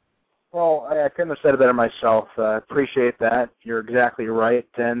 Yeah. Well, I couldn't have said it better myself. Appreciate that. You're exactly right,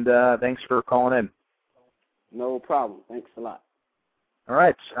 and thanks for calling in. No problem. Thanks a lot. All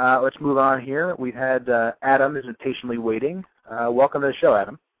right. Let's move on here. We've had Adam is patiently waiting. Welcome to the show,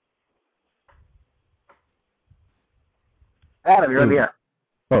 Adam. Adam, you're on the air.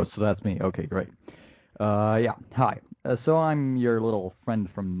 Oh, so that's me. Okay, great. Yeah, hi. So I'm your little friend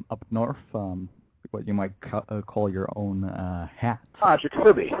from up north, what you might call your own hat.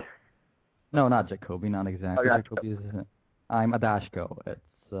 Jacoby. No, not Jacoby, not exactly. Oh, Jacoby I'm Adashko. It's,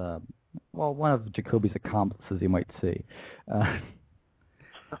 one of Jacoby's accomplices, you might say.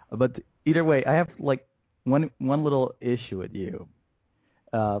 But either way, I have, one little issue with you.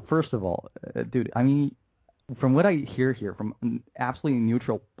 First of all, dude, I mean, from what I hear here, from an absolutely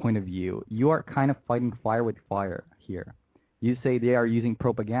neutral point of view, you are kind of fighting fire with fire here. You say they are using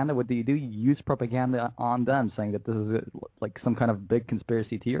propaganda. What do? You use propaganda on them, saying that this is some kind of big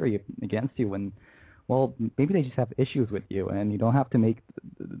conspiracy theory against you, when, well, maybe they just have issues with you, and you don't have to make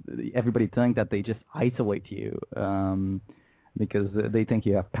everybody think that they just isolate you because they think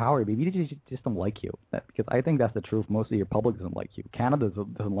you have power. Maybe they just don't like you. Because I think that's the truth. Most of your public doesn't like you. Canada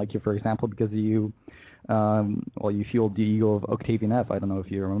doesn't like you, for example, because you, you fueled the ego of Octavian F. I don't know if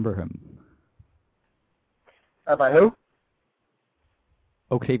you remember him. By who?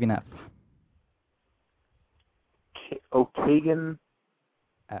 Octavian F. Octavian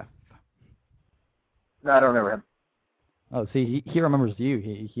F. No, I don't remember him. Oh, see, he remembers you.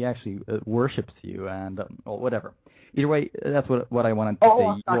 He actually worships you, and whatever. Either way, that's what I wanted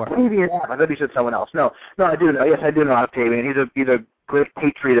to say. Octavian F. I thought you said someone else. No, I do know. Yes, I do know Octavian. He's a great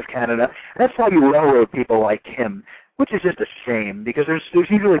patriot of Canada. That's how you railroad people like him, which is just a shame, because there's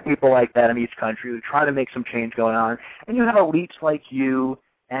usually people like that in each country who try to make some change going on, and you have elites like you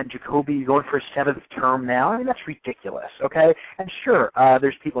and Jacoby going for a 7th term now. I mean, that's ridiculous, okay? And sure,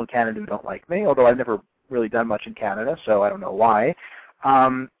 there's people in Canada who don't like me, although I've never really done much in Canada, so I don't know why.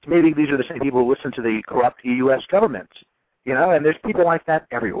 Maybe these are the same people who listen to the corrupt U.S. government, and there's people like that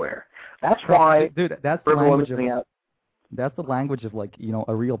everywhere. That's why, dude, that's the language of, that's the language of,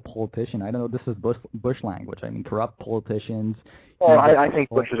 a real politician. I don't know, this is Bush language. I mean, corrupt politicians. Well, I think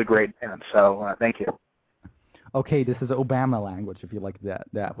Bush is a great man, so thank you. Okay, this is Obama language, if you like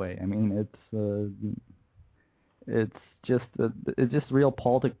that way. I mean, it's just real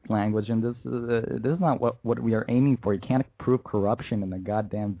politics language, and this is not what we are aiming for. You can't prove corruption in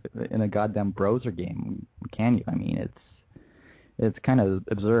a goddamn browser game, can you? I mean, It's kind of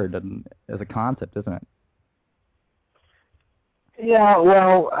absurd as a concept, isn't it? Yeah,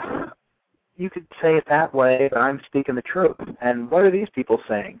 well, you could say it that way, but I'm speaking the truth. And what are these people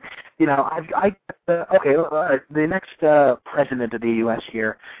saying? You know, the next president of the U.S.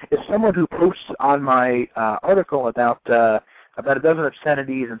 here is someone who posts on my article about a dozen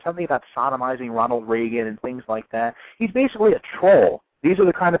obscenities and something about sodomizing Ronald Reagan and things like that. He's basically a troll. These are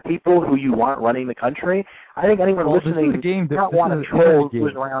the kind of people who you want running the country. I think anyone listening does not want a troll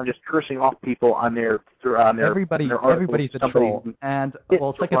who's around just cursing off people on their everybody's a troll. And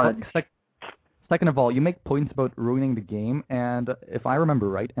well, second of all, you make points about ruining the game, and if I remember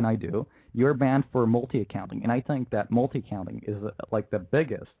right, and I do, you're banned for multi-accounting, and I think that multi-accounting is like the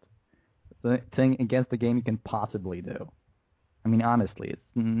biggest thing against the game you can possibly do. I mean, honestly, it's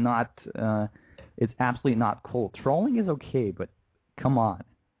not. It's absolutely not cool. Trolling is okay, but come on,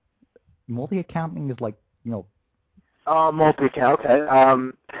 multi-accounting is like, you know. Multi-account. Okay.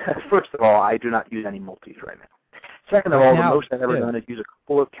 First of all, I do not use any multis right now. Second of all, the most I've ever done is use a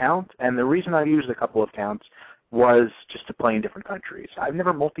couple of accounts, and the reason I used a couple of accounts was just to play in different countries. I've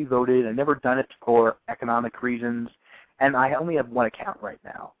never multi-voted. I've never done it for economic reasons, and I only have one account right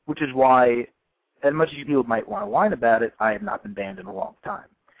now, which is why, as much as you people might want to whine about it, I have not been banned in a long time.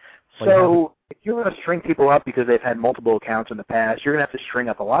 So if you're going to string people up because they've had multiple accounts in the past, you're going to have to string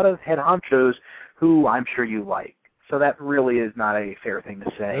up a lot of head honchos who I'm sure you like. So that really is not a fair thing to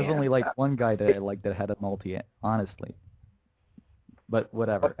say. There's only like one guy that I like that had a multi, honestly. But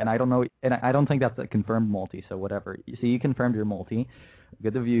whatever. And I don't know, and I don't think that's a confirmed multi, so whatever. You see, you confirmed your multi.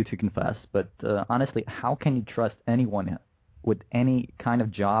 Good of you to confess. But honestly, how can you trust anyone with any kind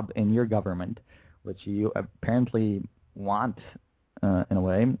of job in your government, which you apparently want in a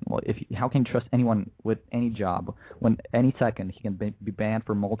way? Well, how can you trust anyone with any job when any second he can be banned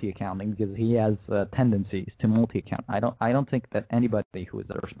for multi-accounting because he has tendencies to multi-account? I don't think that anybody who is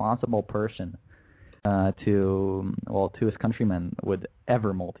a responsible person to his countrymen would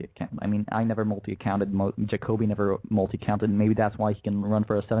ever multi-account. I mean, I never multi-accounted. Jacoby never multi-counted. Maybe that's why he can run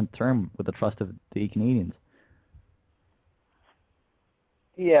for a 7th term with the trust of the Canadians.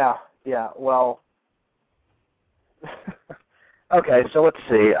 Yeah. Well. Okay, so let's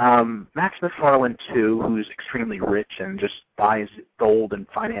see. Max McFarland, too, who's extremely rich and just buys gold and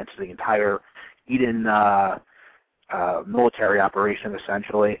finances the entire Eden military operation,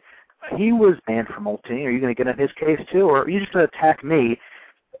 essentially. He was banned from multi. Are you going to get in his case, too? Or are you just going to attack me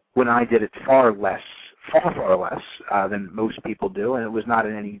when I did it far less than most people do, and it was not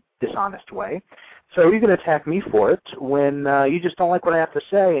in any dishonest way? So are you going to attack me for it when you just don't like what I have to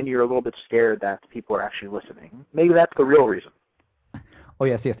say and you're a little bit scared that people are actually listening? Maybe that's the real reason. Oh,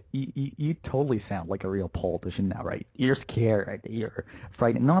 yes. You totally sound like a real politician now, right? You're scared, right? You're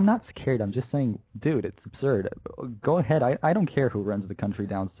frightened. No, I'm not scared. I'm just saying, dude, it's absurd. Go ahead. I don't care who runs the country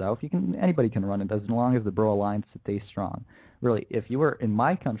down south. Anybody can run it as long as the Bro Alliance stays strong. Really, if you were in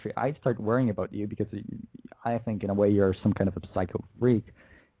my country, I'd start worrying about you because I think in a way you're some kind of a psycho freak.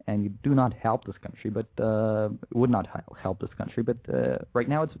 And you do not help this country, but would not help this country. But right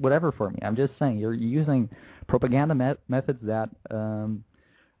now it's whatever for me. I'm just saying you're using propaganda methods that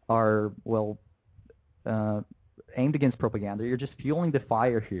are, aimed against propaganda. You're just fueling the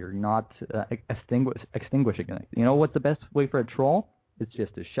fire here, not extinguishing it. You know what's the best way for a troll? It's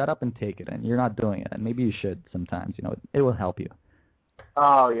just to shut up and take it, and you're not doing it. And maybe you should sometimes. You know, it will help you.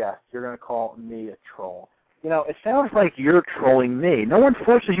 Oh, yeah. You're going to call me a troll. You know, it sounds like you're trolling me. No one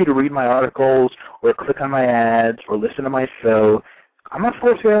forces you to read my articles or click on my ads or listen to my show. I'm not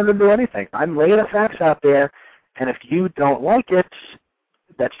forcing you to do anything. I'm laying the facts out there, and if you don't like it,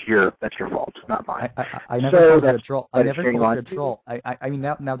 that's your fault, not mine. I never called you a troll. I never called you a troll. I mean,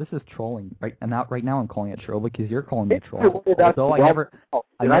 now this is trolling, right? And right now I'm calling it a troll because you're calling me a troll. Although I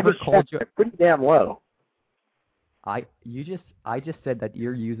never called you. Pretty damn low. I just said that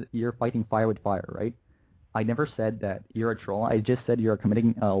you're fighting fire with fire, right? I never said that you're a troll. I just said you're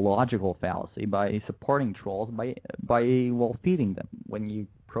committing a logical fallacy by supporting trolls by feeding them. When you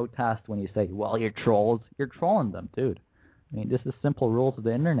protest, when you say, well, you're trolls, you're trolling them, dude. I mean, this is simple rules of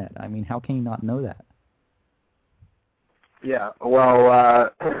the internet. I mean, how can you not know that? Yeah,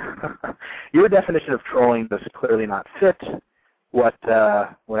 well, your definition of trolling does clearly not fit what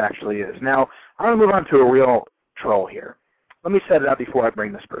actually is. Now, I'm going to move on to a real troll here. Let me set it up before I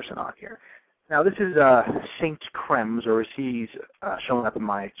bring this person on here. Now, this is Saint Krems, or as he's showing up in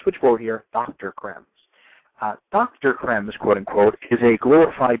my switchboard here, Dr. Krems. Dr. Krems, quote-unquote, is a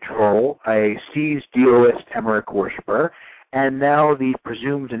glorified troll, a seized DOist Emmerich worshiper, and now the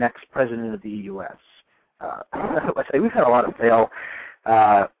presumed next president of the U.S. Let's say we've had a lot of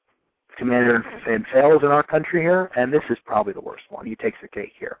commander in fails in our country here, and this is probably the worst one. He takes the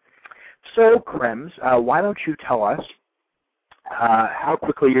cake here. So, Krems, why don't you tell us how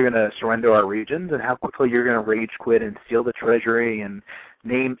quickly you're going to surrender our regions and how quickly you're going to rage quit and steal the treasury and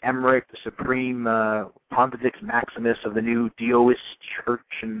name Emmerich the supreme Pontifex Maximus of the new Dioist Church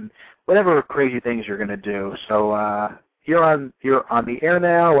and whatever crazy things you're going to do. So you're on the air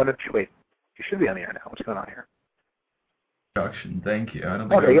now. Why don't you wait? You should be on the air now. What's going on here? Introduction. Thank you. I don't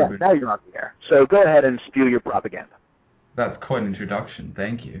think okay, yeah, now you're on the air. So go ahead and spew your propaganda. That's quite an introduction.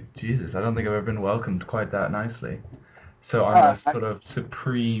 Thank you. Jesus, I don't think I've ever been welcomed quite that nicely. So I'm a sort of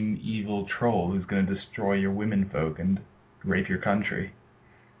supreme evil troll who's going to destroy your womenfolk and rape your country.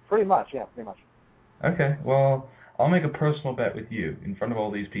 Pretty much, yeah, pretty much. Okay, well, I'll make a personal bet with you in front of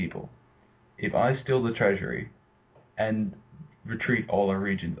all these people. If I steal the treasury and retreat all our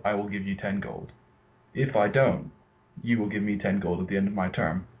regions, I will give you 10 gold. If I don't, you will give me 10 gold at the end of my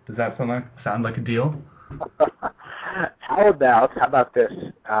term. Does that sound like a deal? How about this?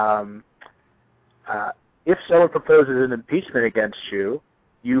 If someone proposes an impeachment against you,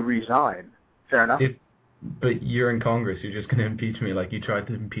 you resign. Fair enough? But you're in Congress. You're just going to impeach me like you tried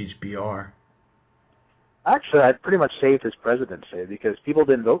to impeach BR. Actually, I pretty much saved his presidency because people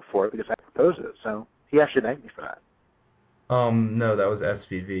didn't vote for it because I proposed it. So he actually thanked me for that. No, that was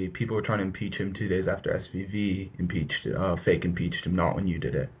SVV. People were trying to impeach him 2 days after SVV fake impeached him, not when you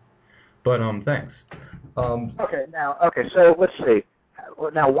did it. But, thanks. Okay, so let's see.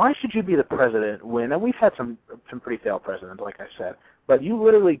 Now, why should you be the president when, and we've had some pretty failed presidents, like I said, but you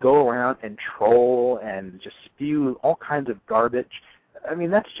literally go around and troll and just spew all kinds of garbage. I mean,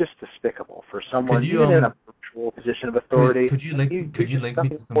 that's just despicable for someone, even in a virtual position of authority. Could you link me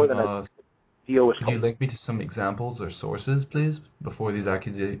to some examples or sources, please, before these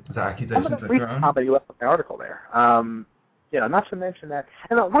accusations are thrown? You left the article there. Not to mention that.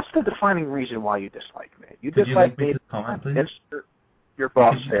 And what's the defining reason why you dislike me? You dislike me comment, please? Your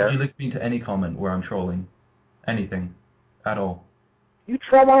boss there. Could you link me to any comment where I'm trolling? Anything. At all. You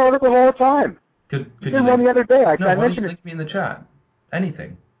troll my articles all the time. Could you did one the other day. Why don't you link me in the chat?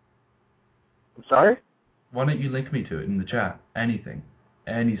 Anything. I'm sorry? Why don't you link me to it in the chat? Anything.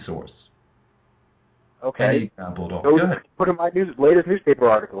 Any source. Okay. Any example at all. Go ahead. Put in my latest newspaper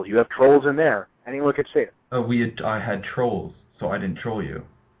articles. You have trolls in there. Anyone could see it. I had trolls, so I didn't troll you.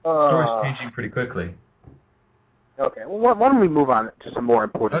 Story's changing pretty quickly. Okay, well, why don't we move on to some more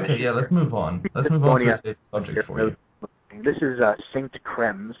important issues? Okay, yeah, let's move on. Let's move on to a subject for you. This is Saint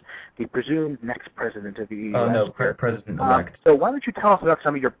Krems, the presumed next president of the U.S. Oh, no, president-elect. So why don't you tell us about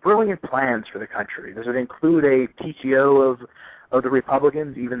some of your brilliant plans for the country? Does it include a PTO of the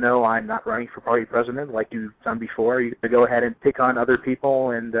Republicans, even though I'm not running for party president like you've done before? Are you going to go ahead and pick on other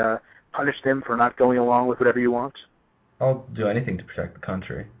people and punish them for not going along with whatever you want? I'll do anything to protect the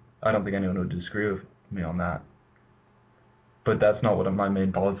country. I don't think anyone would disagree with me on that. But that's not what my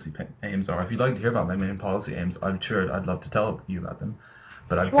main policy aims are. If you'd like to hear about my main policy aims, I'd love to tell you about them.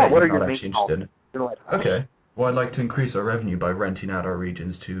 But I'm not actually interested. Okay. Well, I'd like to increase our revenue by renting out our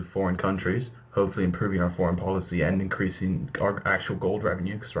regions to foreign countries, hopefully improving our foreign policy and increasing our actual gold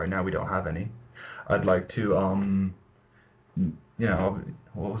revenue, because right now we don't have any. I'd like to,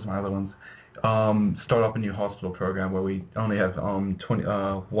 what was my other ones? Start up a new hospital program where we only have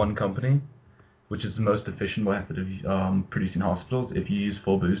one company, which is the most efficient method of producing hospitals. If you use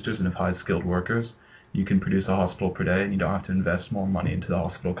full boosters and have high-skilled workers, you can produce a hospital per day, and you don't have to invest more money into the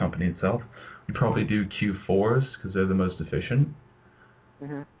hospital company itself. We probably do Q4s because they're the most efficient.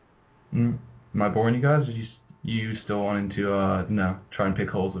 Am I boring you guys? Or you still wanting to try and pick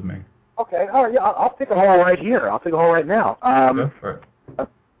holes with me? Okay, all right, yeah, I'll pick a hole right here. I'll pick a hole right now. Go for it.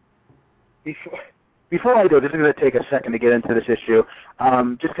 Before I do, this is going to take a second to get into this issue.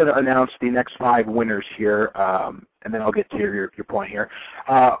 Just going to announce the next 5 winners here, and then I'll get to your point here.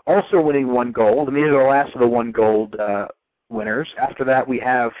 Also winning 1 gold, and these are the last of the 1 gold winners. After that, we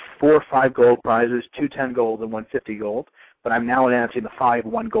have 4 5 gold prizes, 2 10 gold, and 1 50 gold. But I'm now announcing the 5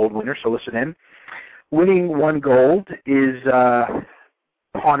 1 gold winners, so listen in. Winning 1 gold is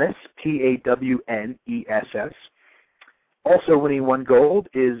Pawnes, Pawnes. Also winning 1 gold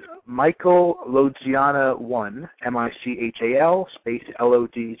is Michael Lodziana 1, Michal, space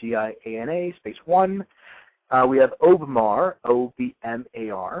Lodziana, space 1. We have Obmar,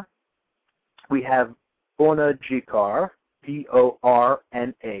 Obmar. We have Borna Jikar, Bornajecar,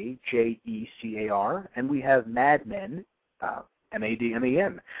 and we have Madmen,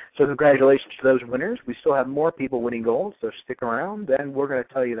 MADMEN. So congratulations to those winners. We still have more people winning gold, so stick around, and we're going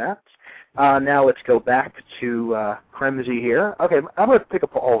to tell you that. Now let's go back to Kremsy here. Okay, I'm going to pick a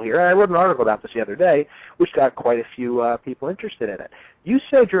poll here. I wrote an article about this the other day, which got quite a few people interested in it. You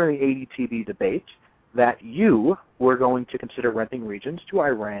said during the ADTV debate that you were going to consider renting regions to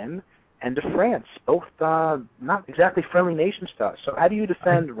Iran and to France, both not exactly friendly nations to us. So how do you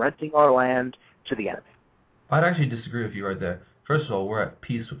defend renting our land to the enemy? I'd actually disagree with you right there. First of all, we're at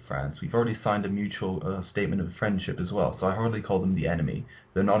peace with France. We've already signed a mutual statement of friendship as well, so I hardly call them the enemy.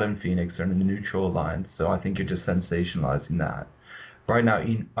 They're not in Phoenix, they're in a neutral alliance, so I think you're just sensationalizing that. Right now,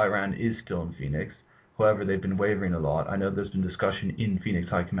 Iran is still in Phoenix. However, they've been wavering a lot. I know there's been discussion in Phoenix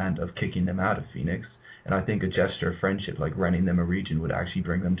High Command of kicking them out of Phoenix, and I think a gesture of friendship like renting them a region would actually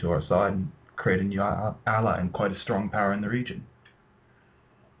bring them to our side and create a new ally and quite a strong power in the region.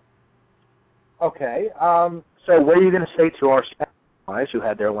 Okay, so what are you going to say to our Spanish allies who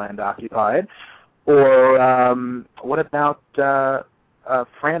had their land occupied? Or what about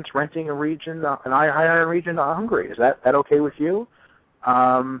France renting a region, an Iron region to Hungary? Is that okay with you?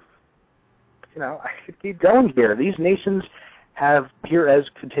 I could keep going here. These nations have here as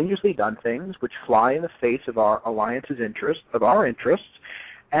continuously done things which fly in the face of our alliance's interests, of our interests.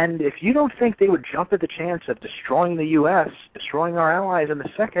 And if you don't think they would jump at the chance of destroying the U.S., destroying our allies in the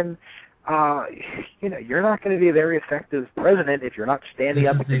second, you're not going to be a very effective president if you're not standing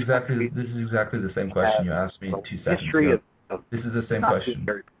up. This is exactly the same question you asked me 2 seconds ago. This is the same question.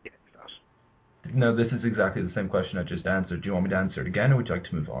 No, this is exactly the same question I just answered. Do you want me to answer it again, or would you like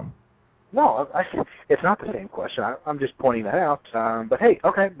to move on? No, it's not the same question. I'm just pointing that out. But hey,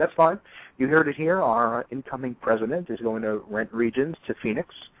 okay, that's fine. You heard it here. Our incoming president is going to rent regions to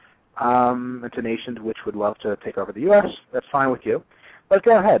Phoenix, and to nations which would love to take over the U.S. That's fine with you. But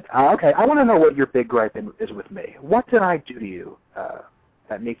go ahead. Okay, I want to know what your big gripe is with me. What did I do to you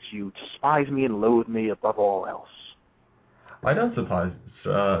that makes you despise me and loathe me above all else? I don't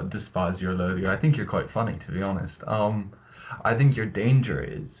despise your loathing. I think you're quite funny, to be honest. I think your danger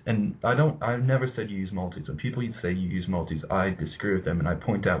is, and I've never said you use multis. When people say you use multis, I disagree with them, and I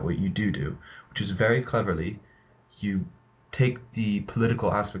point out what you do, which is very cleverly, you take the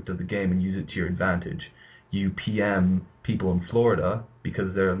political aspect of the game and use it to your advantage. You PM people in Florida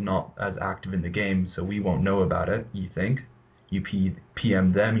because they're not as active in the game, so we won't know about it, you think. You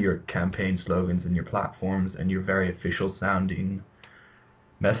PM them your campaign slogans and your platforms and your very official sounding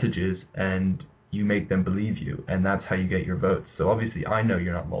messages, and you make them believe you, and that's how you get your votes. So obviously I know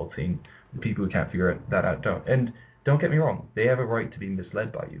you're not multing. The people who can't figure that out don't. And don't get me wrong, they have a right to be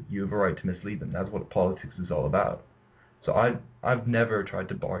misled by you. You have a right to mislead them. That's what politics is all about. So I've never tried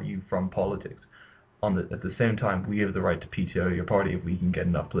to bar you from politics. At the same time, we have the right to PTO your party if we can get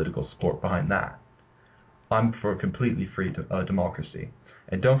enough political support behind that. I'm for a completely free democracy.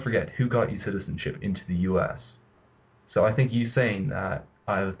 And don't forget who got you citizenship into the U.S. So I think you saying that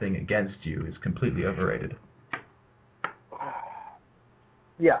I have a thing against you is completely overrated.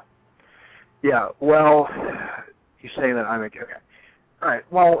 Yeah. Well, you're saying that I'm okay. All right.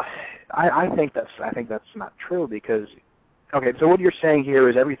 Well, I think that's not true because, okay. So what you're saying here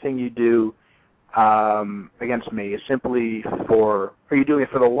is everything you do against me is simply for. Are you doing it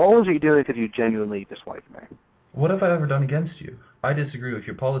for the lulz, or are you doing it because you genuinely dislike me? What have I ever done against you? I disagree with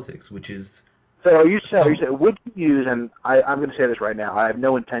your politics, which is. So you said, would you use, and I'm going to say this right now, I have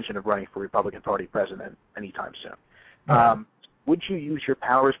no intention of running for Republican Party president anytime soon. Would you use your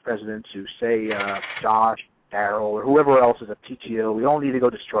power as president to say Josh, Darrell, or whoever else is a PTO, we all need to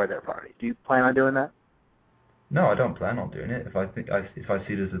go destroy their party? Do you plan on doing that? No, I don't plan on doing it. If I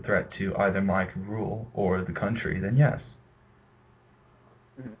see it as a threat to either my rule or the country, then yes.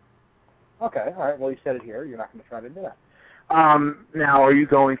 Mm-hmm. Okay, all right. Well, you said it here. You're not going to try to do that. Now, are you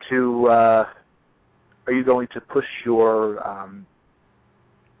going to push your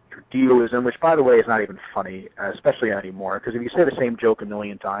dealism, which, by the way, is not even funny, especially anymore, because if you say the same joke a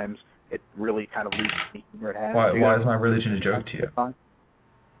million times, it really kind of loses the humor it has. Why is my religion a joke to you?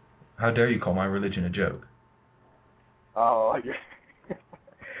 How dare you call my religion a joke? Oh,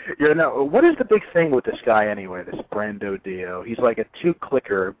 no. What is the big thing with this guy anyway? This Brando Dio. He's like a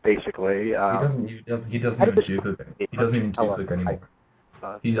two-clicker, basically. He doesn't even two-click. He doesn't even two-click anymore.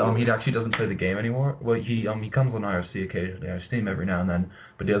 He actually doesn't play the game anymore. Well, he comes on IRC occasionally. I see him every now and then,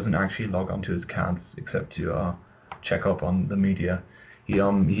 but he doesn't actually log onto his accounts except to check up on the media. He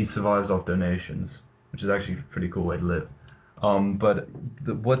survives off donations, which is actually a pretty cool way to live. But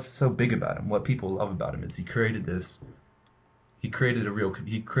what's so big about him, what people love about him, is he created the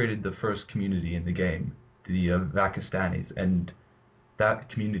first community in the game, the Pakistanis, and that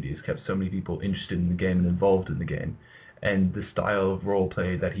community has kept so many people interested in the game and involved in the game. And the style of role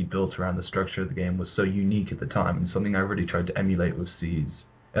play that he built around the structure of the game was so unique at the time, and something I really tried to emulate with Seeds.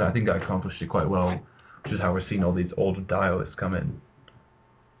 And I think I accomplished it quite well, which is how we're seeing all these old dialists come in.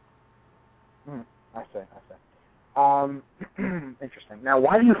 I see. Interesting. Now,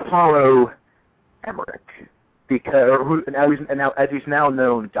 why do you follow Emmerich? Because now, as he's now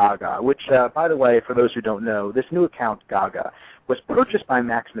known, Gaga, which, by the way, for those who don't know, this new account, Gaga, was purchased by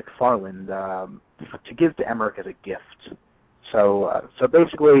Max McFarland to give to Emmerich as a gift. So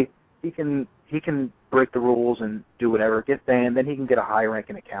basically, he can break the rules and do whatever, get banned, then he can get a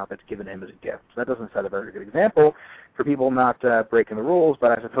high-ranking account that's given him as a gift. So that doesn't set a very good example for people not breaking the rules,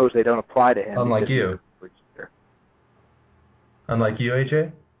 but I suppose they don't apply to him. Unlike you. Unlike you,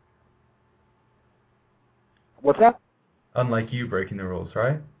 AJ? What's that? Unlike you breaking the rules,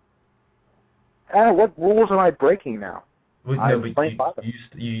 right? What rules am I breaking now? Well, no, but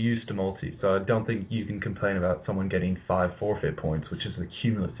you used to multi, so I don't think you can complain about someone getting 5 forfeit points, which is a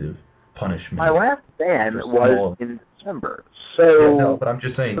cumulative punishment. My last ban was in December, so... Yeah, no, but I'm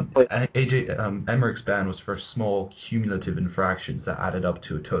just saying, Emmerich's ban was for small cumulative infractions that added up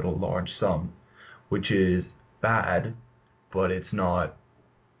to a total large sum, which is bad, but it's not,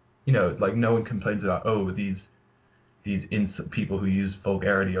 like no one complains about, these people who use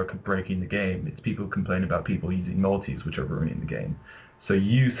vulgarity are breaking the game. It's people who complain about people using multis, which are ruining the game. So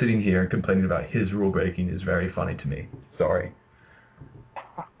you sitting here and complaining about his rule breaking is very funny to me. Sorry.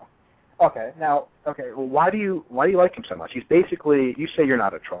 Well, why do you like him so much? He's basically, you say you're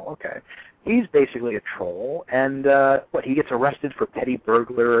not a troll, okay. He's basically a troll, and he gets arrested for petty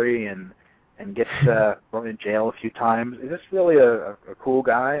burglary and gets thrown in jail a few times. Is this really a cool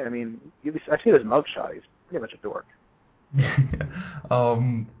guy? I mean, I see his mugshot. He's pretty much a dork.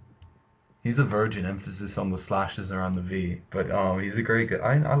 He's a virgin, emphasis on the slashes around the V, but he's a great guy.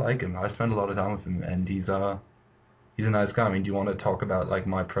 I like him. I spend a lot of time with him, and he's a nice guy. I mean, do you want to talk about like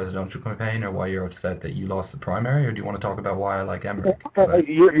my presidential campaign, or why you're upset that you lost the primary, or do you want to talk about why I like Emmerich?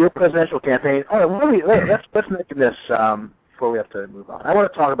 Your presidential campaign. All right, let's mention this before we have to move on. I want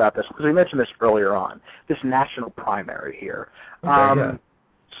to talk about this because we mentioned this earlier on. This national primary here. Okay,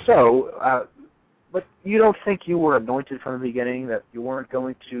 yeah. But you don't think you were anointed from the beginning, that you weren't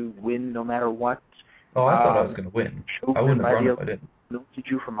going to win no matter what? Oh, I thought I was going to win. I wouldn't have run if I didn't. Anointed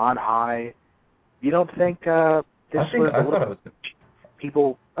you from on high. You don't think I thought I was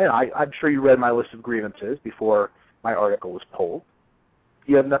people? I'm sure you read my list of grievances before my article was pulled.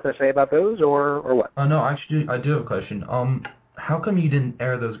 Do you have nothing to say about those, or what? No, actually, I do have a question. How come you didn't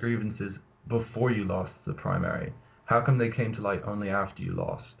air those grievances before you lost the primary? How come they came to light only after you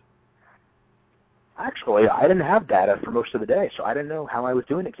lost? Actually, I didn't have data for most of the day, so I didn't know how I was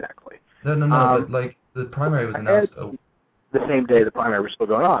doing exactly. No, but like the primary was announced the same day the primary was still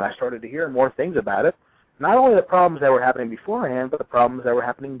going on. I started to hear more things about it. Not only the problems that were happening beforehand, but the problems that were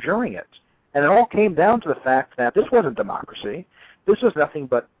happening during it. And it all came down to the fact that this wasn't democracy. This was nothing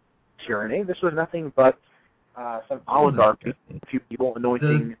but tyranny. This was nothing but some oligarchy, a few people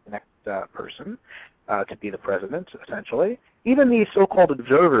anointing the next person to be the president, essentially. Even the so-called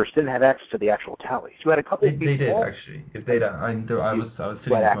observers didn't have access to the actual tallies. You had a couple of people. They did, actually. If they don't, I was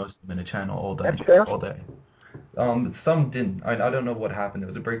sitting with most of them in a channel all day. That's fair. All day. Some didn't. I don't know what happened. There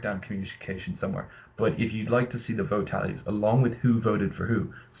was a breakdown in communication somewhere. But if you'd like to see the vote tallies, along with who voted for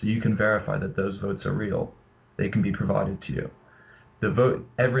who, so you can verify that those votes are real, they can be provided to you.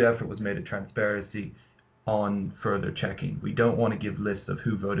 Every effort was made at transparency on further checking. We don't want to give lists of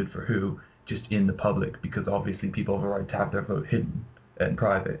who voted for who just in the public, because obviously people have a right to have their vote hidden and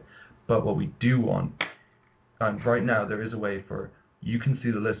private. But what we do want, right now there is a way for you can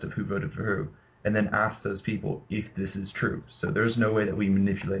see the list of who voted for who, and then ask those people if this is true. So there's no way that we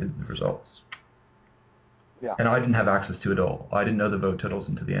manipulated the results. Yeah. And I didn't have access to it all. I didn't know the vote totals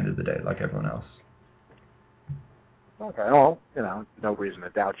until the end of the day, like everyone else. Okay, well, no reason to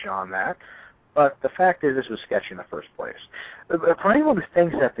doubt you on that. But the fact is, this was sketchy in the first place. For anyone who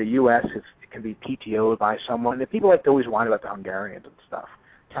thinks that the U.S. can be PTO'd by someone, the people like to always whine about the Hungarians and stuff.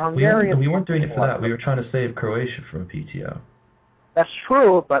 We weren't doing it for that. We were trying to save Croatia from a PTO. That's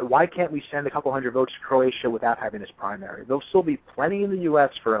true, but why can't we send a couple hundred votes to Croatia without having this primary? There'll still be plenty in the U.S.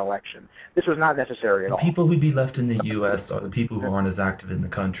 for an election. This was not necessary at all. The people who'd be left in the U.S. are the people who aren't as active in the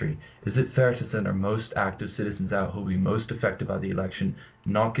country. Is it fair to send our most active citizens out who will be most affected by the election,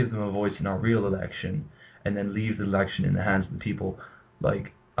 not give them a voice in our real election, and then leave the election in the hands of the people,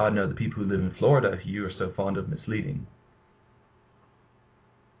 like, I don't know, the people who live in Florida who you are so fond of misleading?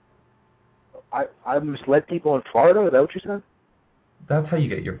 I misled people in Florida? Is that what you said? That's how you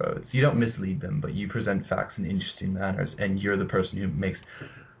get your votes. You don't mislead them, but you present facts in interesting manners, and you're the person who makes...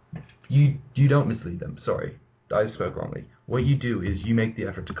 You don't mislead them, sorry. I spoke wrongly. What you do is you make the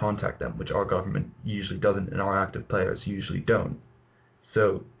effort to contact them, which our government usually doesn't, and our active players usually don't.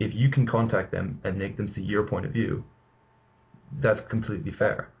 So if you can contact them and make them see your point of view, that's completely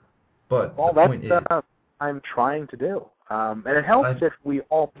fair. But well, the point is, I'm trying to do. And it helps if we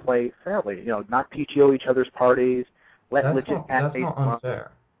all play fairly. You know, not PTO each other's parties. That's not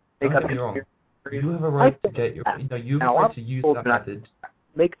unfair. Don't get me wrong. You have a right to get your, you have a right to use that method.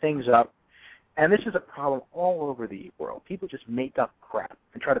 Make things up. And this is a problem all over the world. People just make up crap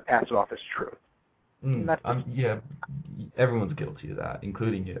and try to pass it off as truth. Yeah, everyone's guilty of that,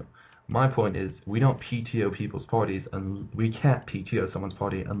 including you. My point is, we don't PTO people's parties, and we can't PTO someone's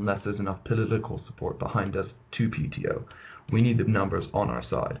party unless there's enough political support behind us to PTO. We need the numbers on our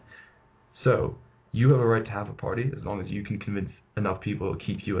side. So, you have a right to have a party as long as you can convince enough people to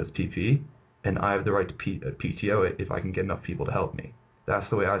keep you as PP, and I have the right to PTO it if I can get enough people to help me. That's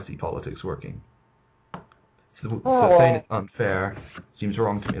the way I see politics working. So saying it's unfair seems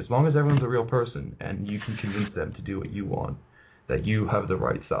wrong to me. As long as everyone's a real person and you can convince them to do what you want, that you have the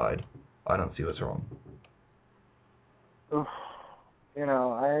right side, I don't see what's wrong. You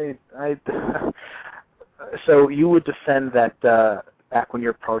know, so you would defend that back when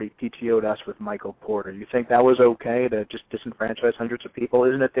your party PTO'd us with Michael Porter. You think that was okay to just disenfranchise hundreds of people?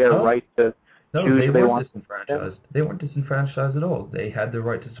 Isn't it their right to choose who they want? Disenfranchised. They weren't disenfranchised at all. They had the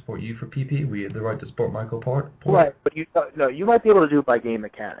right to support you for PP. We had the right to support Michael Porter. Right, but you might be able to do it by game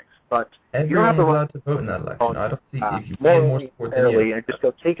mechanics. But everyone's allowed to vote in that election. I don't see if you get more support than you. And just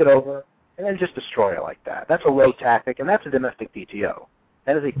go take it over and then just destroy it like that. That's a low tactic, and that's a domestic PTO.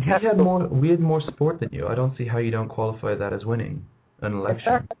 That is a we had more support than you. I don't see how you don't qualify that as winning an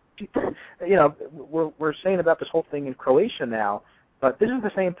election. In fact, you know, we're saying about this whole thing in Croatia now, but this is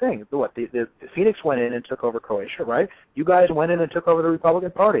the same thing. What the Phoenix went in and took over Croatia, right? You guys went in and took over the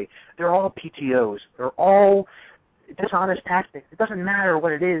Republican Party. They're all PTOs. They're all dishonest tactics. It doesn't matter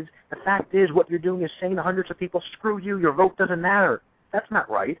what it is. The fact is, what you're doing is saying to hundreds of people, "Screw you. Your vote doesn't matter." That's not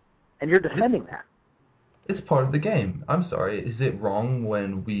right, and you're defending that. It's part of the game. I'm sorry. Is it wrong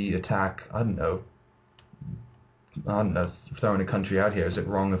when we attack? I don't know, throwing a country out here. Is it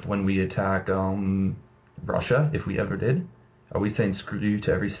wrong if when we attack Russia, if we ever did? Are we saying screw you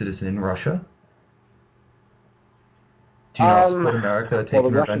to every citizen in Russia? Do you not support America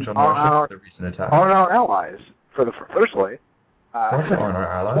taking revenge on Russia for the recent attack? Are our allies, firstly. Russia aren't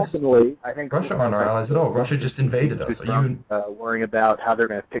our allies. Secondly, I think Russia aren't our allies at all. Russia just invaded us. Are you worrying about how they're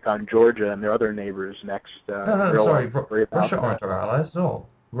going to pick on Georgia and their other neighbors next? Sorry. Russia aren't our allies at all.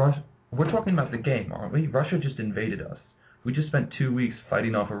 We're talking about the game, aren't we? Russia just invaded us. We just spent 2 weeks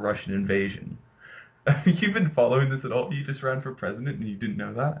fighting off a Russian invasion. You've been following this at all? You just ran for president and you didn't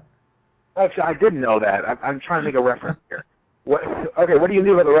know that? Actually, I didn't know that. I'm trying to make a reference here. What do you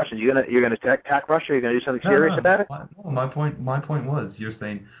do about the Russians? You're gonna attack Russia? You're gonna do something serious about it? No, my point was, you're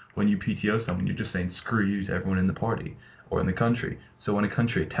saying when you PTO someone, you're just saying screw you to everyone in the party or in the country. So when a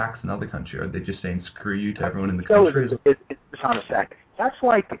country attacks another country, are they just saying screw you to everyone in the country? It's dishonest tactic. That's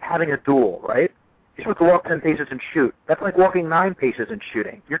like having a duel, right? You're supposed to walk 10 paces and shoot. That's like walking 9 paces and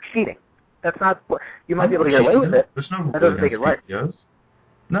shooting. You're cheating. That's not. You might be able to get away with it. There's no rule that doesn't make it right. PTOs.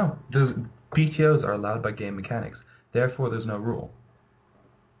 No, PTOs are allowed by game mechanics. Therefore, there's no rule.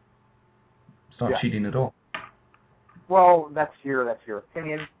 It's not cheating at all. Well, that's your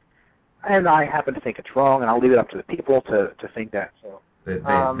opinion, and I happen to think it's wrong, and I'll leave it up to the people to think that. So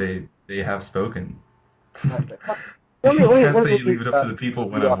they have spoken. You can't say you leave it up to the people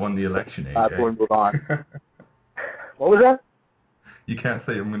when I've won the election, AJ. Before we move on. What was that? You can't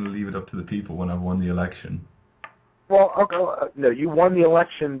say I'm going to leave it up to the people when I've won the election. Well, okay, no, you won the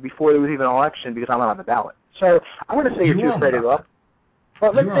election before there was even an election because I'm not on the ballot. So I'm going to say you're too afraid to go up.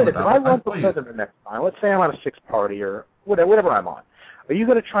 Well, let's say this. If I run for president next time, let's say I'm on a 6th party or whatever I'm on, are you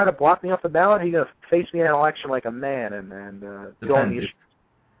going to try to block me off the ballot? Or are you going to face me in an election like a man and go on the issue?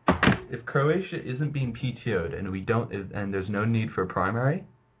 If Croatia isn't being PTO'd and there's no need for a primary,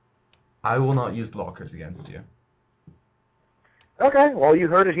 I will not use blockers against you. Okay, well, you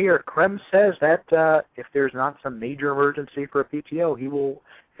heard it here. Krem says that if there's not some major emergency for a PTO, he will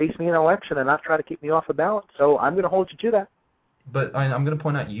face me in an election and not try to keep me off the ballot. So I'm going to hold you to that. But I'm going to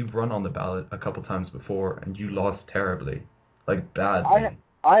point out you've run on the ballot a couple times before, and you lost terribly, like badly.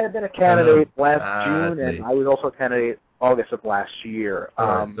 I had been a candidate last June, and I was also a candidate August of last year.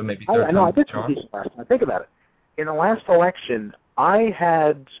 So maybe I know I did some decent last time. Think about it. In the last election, I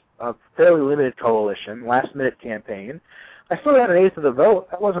had a fairly limited coalition, last-minute campaign. I still had an eighth of the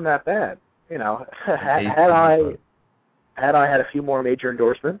vote. That wasn't that bad, you know. Had I had a few more major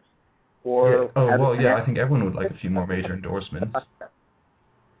endorsements, or I think everyone would like a few more major endorsements.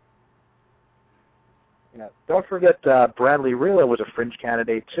 don't forget Bradley Rillo was a fringe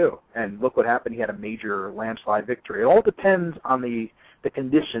candidate too, and look what happened. He had a major landslide victory. It all depends on the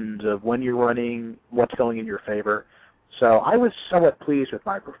conditions of when you're running, what's going in your favor. So I was somewhat pleased with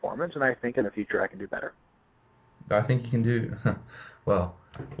my performance, and I think in the future I can do better. I think you can do, well,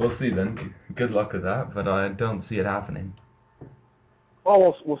 we'll see then. Good luck with that, but I don't see it happening.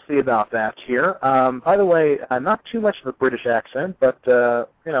 Well, we'll see about that here. By the way, not too much of a British accent, but a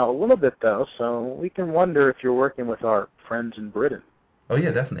little bit though. So we can wonder if you're working with our friends in Britain. Oh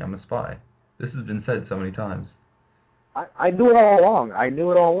yeah, definitely. I'm a spy. This has been said so many times. I knew it all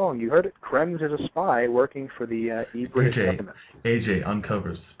along. You heard it. Krems is a spy working for the British government. AJ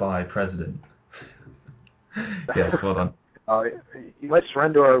uncovers spy president. Yes, well done. You might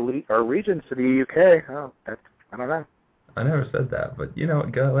surrender our regions to the UK. Oh, I don't know. I never said that, but you know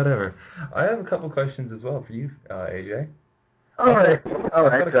what, go, whatever. I have a couple questions as well for you, AJ. All right.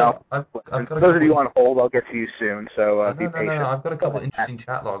 For those of you on hold, I'll get to you soon, so be patient. No, I've got a couple interesting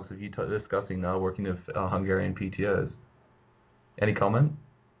chat logs of you discussing working with Hungarian PTOs. Any comment?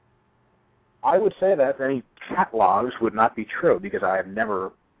 I would say that any chat logs would not be true because I have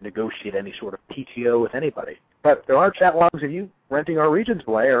never negotiated any sort of PTO with anybody. But there are chat logs of you renting our regions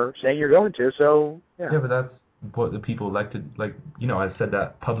away or saying you're going to, so yeah. Yeah, but that's what the people elected, I said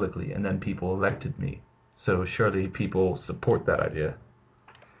that publicly, and then people elected me. So surely people support that idea.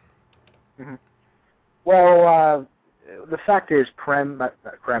 Mm-hmm. Well, the fact is,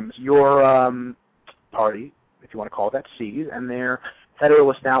 Krems, your party, if you want to call it that, sees, and their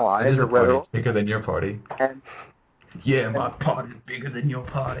Federalist allies are rather bigger than your party. And my party's bigger than your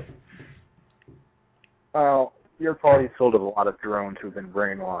party. Well, your party is filled with a lot of drones who've been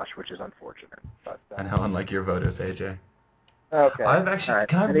brainwashed, which is unfortunate. But, and how unlike your voters, AJ. Okay. I've actually. Right.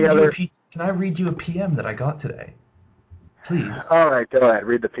 Can I read you a PM that I got today? Please. All right, go ahead.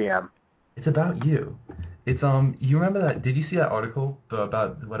 Read the PM. It's about you. It's you remember that? Did you see that article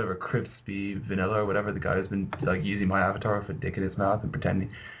about whatever Crispy Vanilla or whatever, the guy who's been using my avatar for dick in his mouth and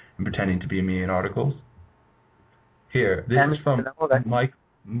pretending to be me in articles? Here, this is from Mike.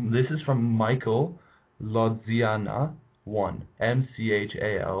 This is from Michael Lodziana 1,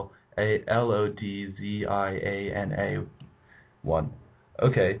 MCHALLODZIANA 1.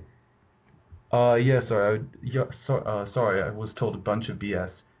 Okay. Sorry, I was told a bunch of BS.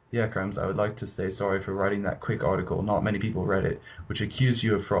 Yeah, Krems, I would like to say sorry for writing that quick article. Not many people read it, which accused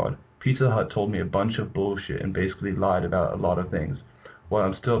you of fraud. Pizza Hut told me a bunch of bullshit and basically lied about a lot of things. While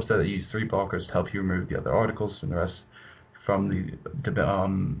I'm still upset that you used 3 blockers to help you remove the other articles and the rest from the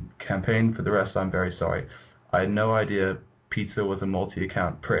campaign, for the rest, I'm very sorry. I had no idea Pizza was a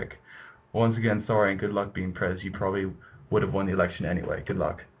multi-account prick. Once again, sorry and good luck being Prez. You probably would have won the election anyway. Good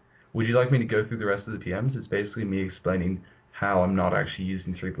luck. Would you like me to go through the rest of the PMs? It's basically me explaining how I'm not actually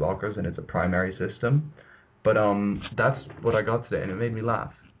using 3 blockers and it's a primary system. But that's what I got today, and it made me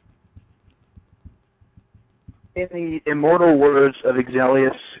laugh. In the immortal words of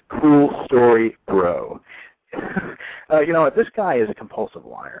Exelius, cool story, bro. You know what? This guy is a compulsive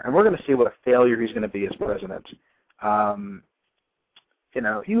liar, and we're going to see what a failure he's going to be as president.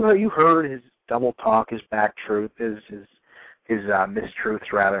 You heard his double talk, his back truth, his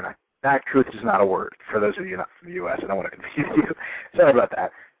mistruths rather. Back truth is not a word for those of you not from the U.S. I don't want to confuse you. Sorry about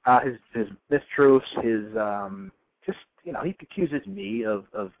that. His mistruths, he accuses me of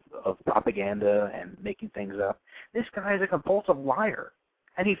propaganda and making things up. This guy is a compulsive liar,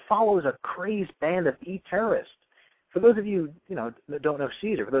 and he follows a crazed band of e-terrorists. For those of you, that don't know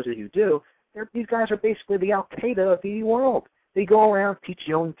Caesar, for those of you who do, these guys are basically the Al-Qaeda of the world. They go around teach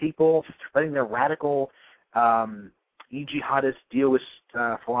young people, spreading their radical jihadist dealist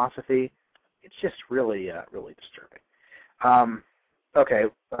philosophy. It's just really disturbing. Okay,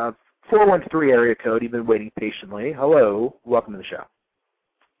 413 area code. You've been waiting patiently. Hello, welcome to the show.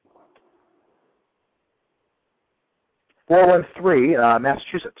 413,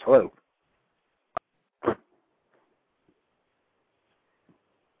 Massachusetts. Hello.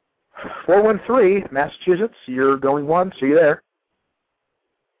 .413 Massachusetts. You're going once. Are you there?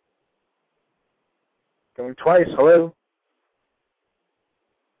 Going twice. Hello.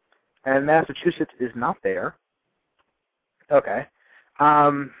 And Massachusetts is not there. Okay.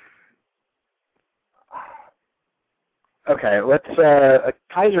 Okay, let's,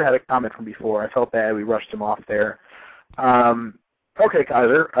 Kaiser had a comment from before. I felt bad. We rushed him off there. Okay,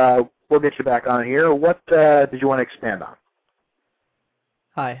 Kaiser, we'll get you back on here. What did you want to expand on?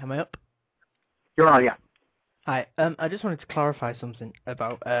 Hi, am I up? You're on, yeah. Hi, I just wanted to clarify something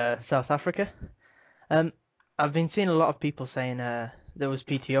about South Africa. I've been seeing a lot of people saying there was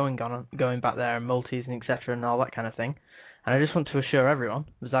PTOing going back there and multis and etc. and all that kind of thing. And I just want to assure everyone,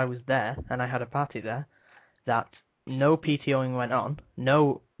 because I was there and I had a party there, that no PTOing went on,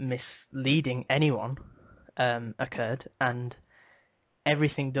 no misleading anyone occurred, and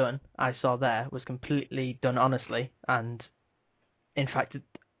everything done I saw there was completely done honestly, and in fact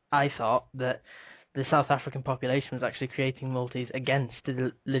I thought that the South African population was actually creating multis against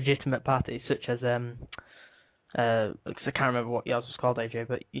the legitimate parties, such as I can't remember what yours was called, AJ,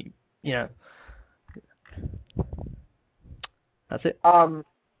 but you know, that's it. Yeah.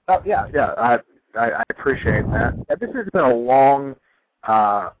 I appreciate that. This has been a long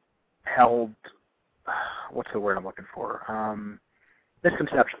held. What's the word I'm looking for?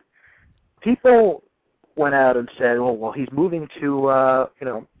 Misconception. People went out and said, well, he's moving to,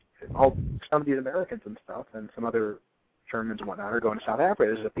 some of these Americans and stuff, and some other Germans and whatnot are going to South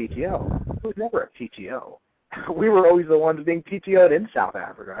Africa. This is a PTO. It was never a PTO. We were always the ones being PTO'd in South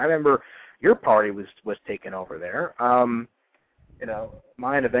Africa. I remember your party was taken over there.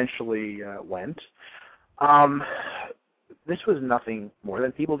 Mine eventually went. This was nothing more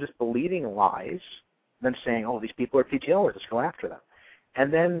than people just believing lies, then saying, "Oh, these people are PTOers. Let's go after them."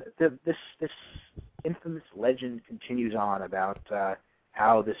 And then this infamous legend continues on about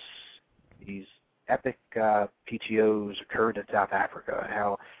how these epic PTOs occurred in South Africa,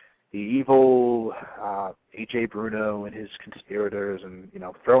 how the evil A.J. Bruno and his conspirators, and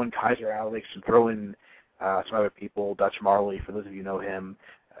throw in Kaiser Alex and throw in some other people, Dutch Marley, for those of you who know him,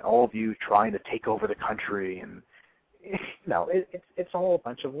 all of you trying to take over the country, and it's all a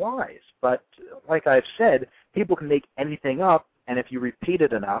bunch of lies. But like I've said, people can make anything up, and if you repeat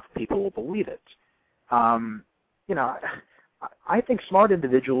it enough, people will believe it. I think smart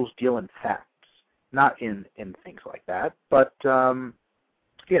individuals deal in facts, not in things like that. But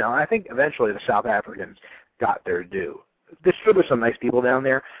I think eventually the South Africans got their due. There sure were some nice people down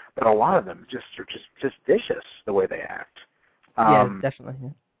there, but a lot of them are just vicious the way they act. Yeah, definitely.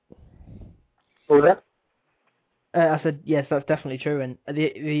 Yeah. What was that? I said yes, that's definitely true. And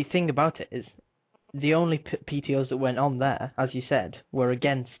the thing about it is, the only PTOs that went on there, as you said, were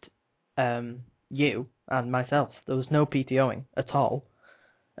against you and myself. There was no PTOing at all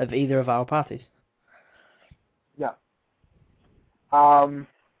of either of our parties. Yeah.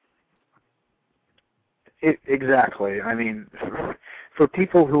 Exactly. I mean, for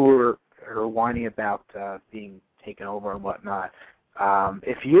people who are whining about being taken over and whatnot,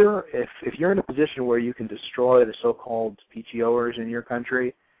 if you're in a position where you can destroy the so-called PTOers in your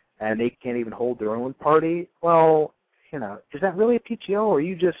country, and they can't even hold their own party, well, is that really a PTO, or are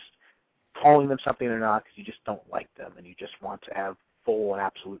you just calling them something they're not because you just don't like them and you just want to have full and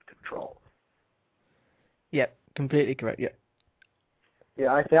absolute control? Yep, completely correct. Yep.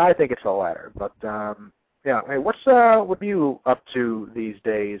 Yeah, I think it's the latter, but. Yeah. Hey, what are you up to these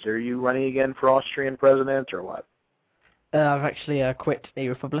days? Are you running again for Austrian president or what? I've actually quit the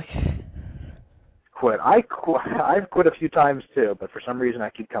Republic. Quit. I've quit a few times too, but for some reason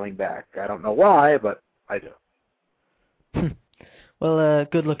I keep coming back. I don't know why, but I do. Well,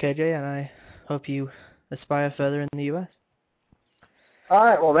 good luck, AJ, and I hope you aspire further in the U.S. All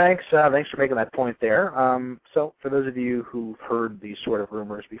right. Well, thanks. Thanks for making that point there. So, for those of you who've heard these sort of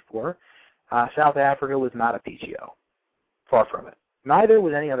rumors before, South Africa was not a PTO. Far from it. Neither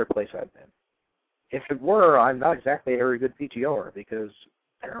was any other place I've been. If it were, I'm not exactly a very good PTOer because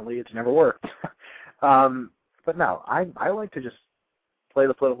apparently it's never worked. But no, I like to just play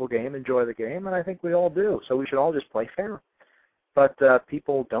the political game, enjoy the game, and I think we all do. So we should all just play fair. But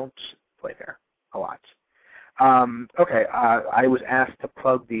people don't play fair a lot. Okay, I was asked to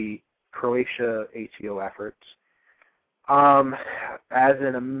plug the Croatia ATO efforts. As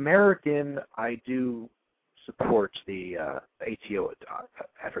an American, I do support the ATO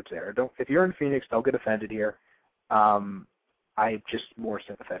efforts there. If you're in Phoenix, don't get offended here. I'm just more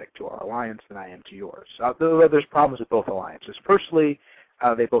sympathetic to our alliance than I am to yours. There's problems with both alliances. Firstly,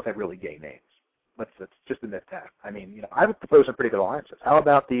 they both have really gay names. Let's just admit that. I mean, I would propose some pretty good alliances. How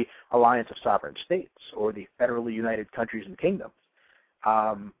about the Alliance of Sovereign States or the Federally United Countries and Kingdoms?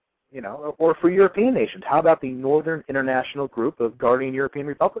 Or for European nations, how about the Northern International Group of Guardian European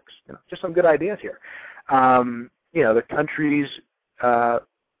Republics? Just some good ideas here. The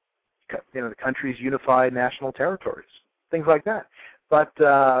country's unified national territories, things like that. But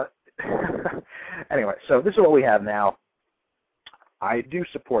anyway, so this is what we have now. I do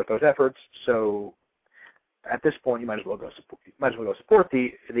support those efforts. So at this point, you might as well go support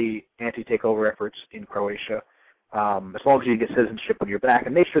the anti-takeover efforts in Croatia. As long as you get citizenship on your back,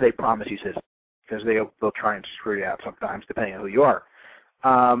 and make sure they promise you citizenship, because they'll try and screw you out sometimes, depending on who you are.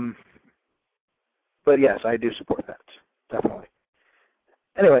 But yes, I do support that, definitely.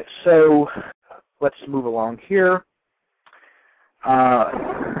 Anyway, so let's move along here.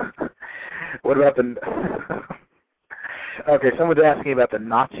 What What about the... Okay, someone's asking about the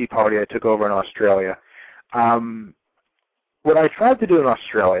Nazi party I took over in Australia. What I tried to do in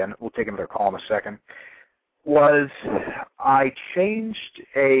Australia, and we'll take another call in a second, was I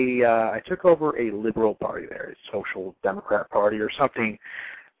took over a liberal party there, a social democrat party or something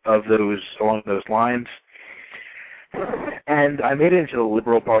along those lines, and I made it into the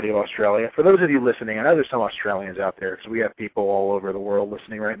Liberal Party of Australia. For those of you listening, I know there's some Australians out there, because we have people all over the world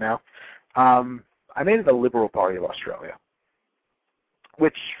listening right now. I made it the Liberal Party of Australia,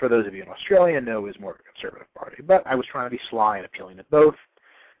 which, for those of you in Australia, know is more of a conservative party. But I was trying to be sly and appealing to both.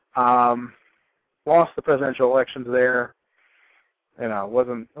 Lost the presidential elections there.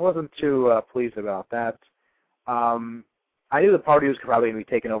 Wasn't too pleased about that. I knew the party was probably going to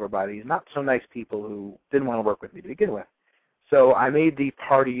be taken over by these not so nice people who didn't want to work with me to begin with. So I made the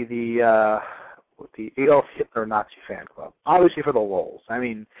party the Adolf Hitler Nazi fan club, obviously for the lulz. I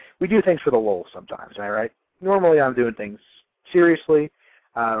mean, we do things for the lulz sometimes, am I right? Normally I'm doing things seriously,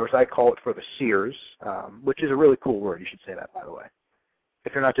 or as I call it, for the seers, which is a really cool word. You should say that, by the way.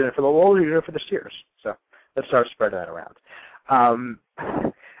 If you're not doing it for the lulz, you're doing it for the seers. So let's start spreading that around.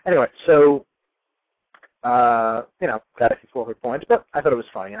 Anyway, so... got a few forward points, but I thought it was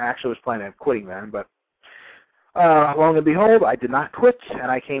funny, and I actually was planning on quitting then, but long and behold, I did not quit,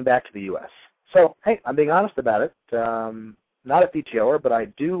 and I came back to the U.S. So, hey, I'm being honest about it. Not a PTOer, but I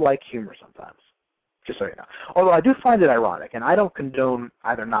do like humor sometimes, just so you know. Although I do find it ironic, and I don't condone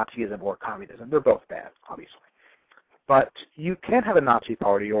either Nazism or communism. They're both bad, obviously. But you can't have a Nazi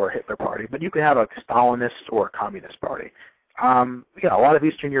party or a Hitler party, but you can have a Stalinist or a communist party. A lot of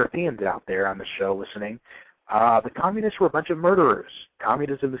Eastern Europeans out there on the show listening. The communists were a bunch of murderers.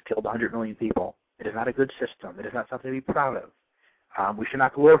 Communism has killed 100 million people. It is not a good system. It is not something to be proud of. We should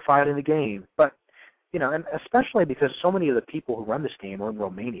not glorify it in the game. But, and especially because so many of the people who run this game are in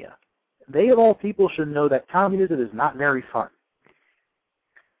Romania. They, of all people, should know that communism is not very fun.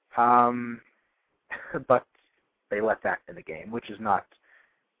 But they let that in the game, which is not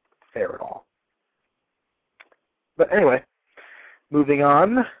fair at all. But anyway, moving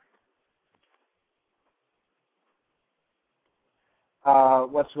on.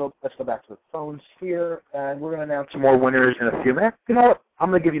 Let's go back to the phones here, and we're going to announce some more winners in a few minutes. You know what? I'm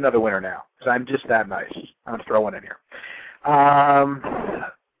going to give you another winner now, because I'm just that nice. I'm going to throw one in here.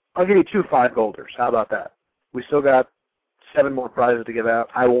 I'll give you 2 5-golders. How about that? We still got 7 more prizes to give out.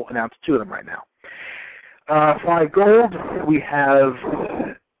 I will announce 2 of them right now. 5 gold, we have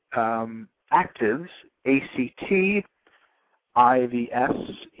Actives, ACT,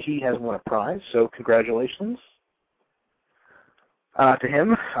 IVS. He has won a prize, so congratulations to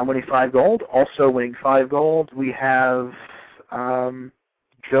him. I'm winning 5 gold. Also winning 5 gold, we have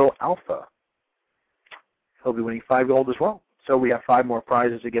Joe Alpha. He'll be winning 5 gold as well. So we have 5 more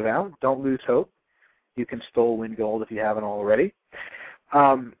prizes to give out. Don't lose hope. You can still win gold if you haven't already.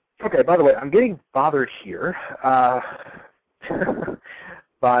 Okay, by the way, I'm getting bothered here by,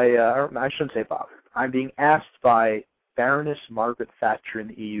 I shouldn't say bothered. I'm being asked by Baroness Margaret Thatcher in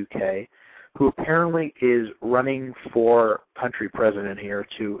the EUK, who apparently is running for country president here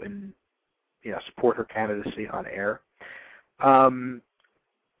to support her candidacy on air. When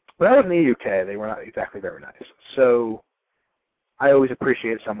I was in the UK, they were not exactly very nice. So I always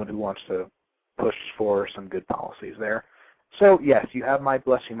appreciate someone who wants to push for some good policies there. So, yes, you have my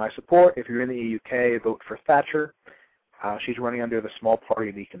blessing, my support. If you're in the UK, vote for Thatcher. She's running under the small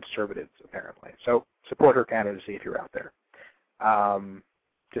party, the Conservatives, apparently. So support her candidacy if you're out there.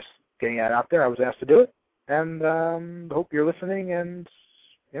 Just getting that out there. I was asked to do it, and hope you're listening, and,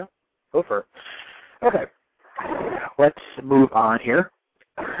 vote for her. Okay, let's move on here.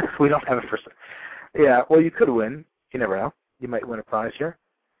 We don't have a first. Yeah, well, you could win. You never know. You might win a prize here.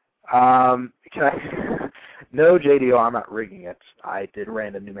 No, JDO, I'm not rigging it. I did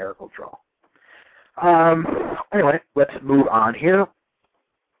random numerical draw. Anyway, let's move on here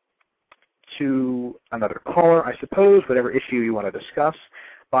to another caller, I suppose, whatever issue you want to discuss.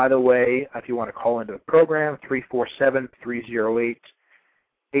 By the way, if you want to call into the program, 347-308-8073.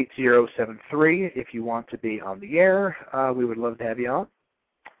 If you want to be on the air, we would love to have you on.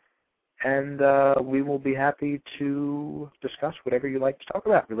 And we will be happy to discuss whatever you'd like to talk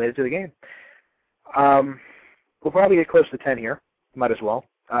about related to the game. We'll probably get close to 10 here. Might as well.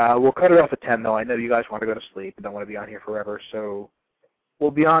 We'll cut it off at 10, though. I know you guys want to go to sleep and don't want to be on here forever, so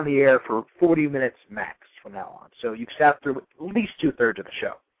we'll be on the air for 40 minutes max from now on. So you've sat through at least 2/3 of the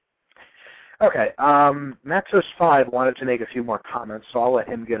show. Okay, Maxos5 wanted to make a few more comments, so I'll let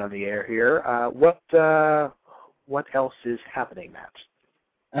him get on the air here. What else is happening, Matt?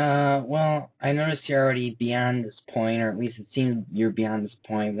 Well, I noticed you're already beyond this point, or at least it seems you're beyond this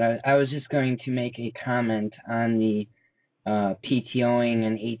point. But I was just going to make a comment on the PTOing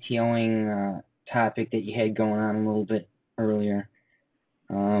and ATOing topic that you had going on a little bit earlier.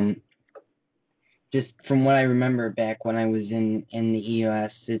 Just from what I remember back when I was in the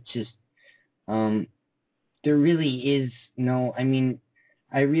EOS, it's just there really is no. I mean,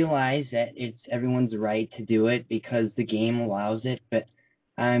 I realize that it's everyone's right to do it because the game allows it, but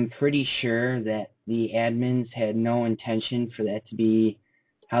I'm pretty sure that the admins had no intention for that to be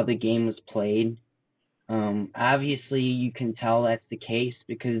how the game was played. Obviously, you can tell that's the case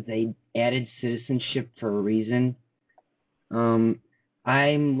because they added citizenship for a reason.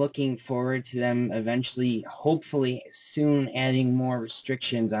 I'm looking forward to them eventually, hopefully soon, adding more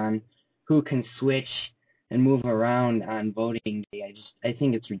restrictions on who can switch and move around on voting day. I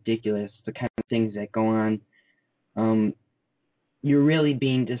think it's ridiculous, the kind of things that go on. You're really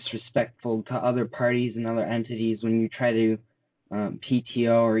being disrespectful to other parties and other entities when you try to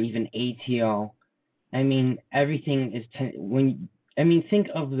PTO or even ATO. I mean, everything is think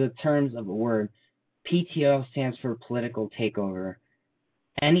of the terms of a word. PTO stands for political takeover.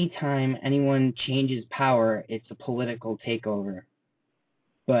 Anytime anyone changes power, it's a political takeover.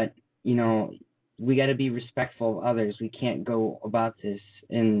 But, we got to be respectful of others. We can't go about this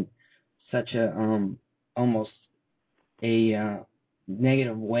in such a almost a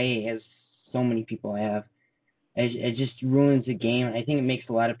negative way as so many people have. It just ruins the game. I think it makes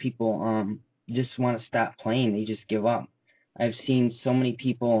a lot of people just want to stop playing. They just give up. I've seen so many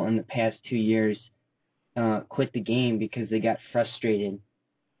people in the past 2 years quit the game because they got frustrated,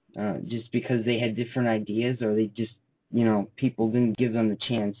 just because they had different ideas or they just, people didn't give them the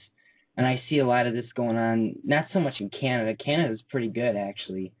chance. And I see a lot of this going on, not so much in Canada. Canada's pretty good,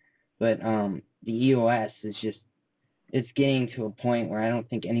 actually. But the EOS is just, it's getting to a point where I don't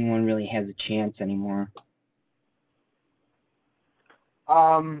think anyone really has a chance anymore.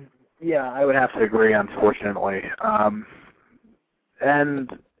 Yeah, I would have to agree, unfortunately.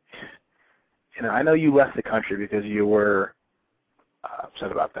 And, I know you left the country because you were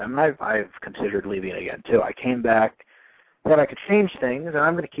upset about that, and I've considered leaving again, too. I came back, thought I could change things, and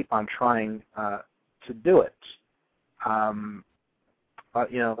I'm going to keep on trying to do it.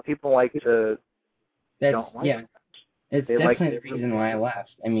 But, people like to don't like it. It's they definitely like the reason why I left.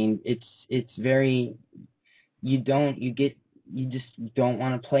 I mean, it's very, you just don't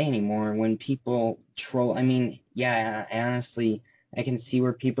want to play anymore when people troll. I mean, yeah, honestly, I can see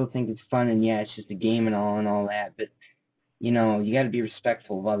where people think it's fun and yeah, it's just a game and all that, but you got to be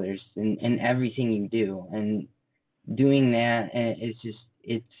respectful of others in everything you do, and doing that,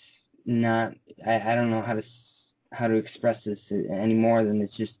 it's not. I don't know how to express this any more than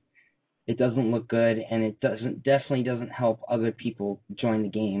it's just. It doesn't look good, and it definitely doesn't help other people join the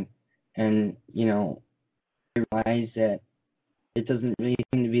game, and I realize that it doesn't really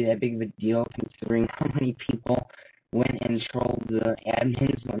seem to be that big of a deal considering how many people went and trolled the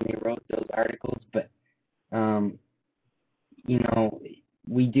admins when they wrote those articles. But,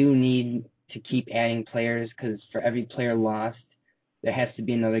 we do need to keep adding players because for every player lost, there has to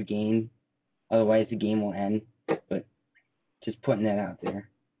be another game. Otherwise, the game will end. But just putting that out there.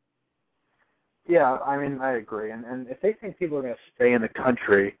 Yeah, I mean, I agree. And if they think people are going to stay in the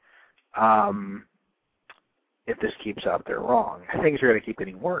country, if this keeps up, they're wrong. Things are going to keep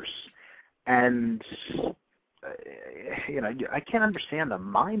getting worse. And, I can't understand the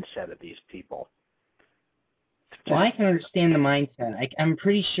mindset of these people. Well, I can understand the mindset. I'm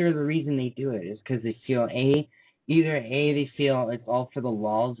pretty sure the reason they do it is because they feel, either they feel it's all for the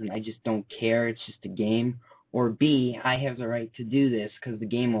lulz and I just don't care, it's just a game, or B, I have the right to do this because the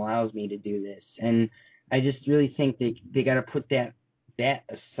game allows me to do this. And I just really think they got to put that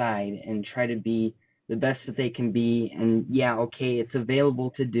aside and try to be the best that they can be. And yeah, okay, it's available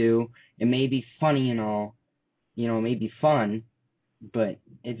to do. It may be funny and all, it may be fun, but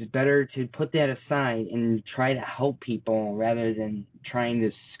it's better to put that aside and try to help people rather than trying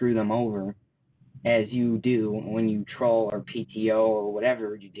to screw them over as you do when you troll or PTO or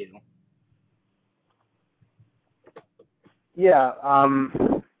whatever you do. Yeah,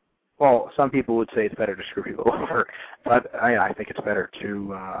 well, some people would say it's better to screw people over, but I think it's better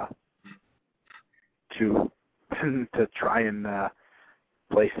to try and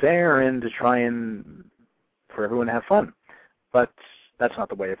play fair and to try and for everyone to have fun. But that's not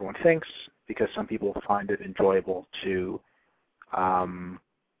the way everyone thinks, because some people find it enjoyable to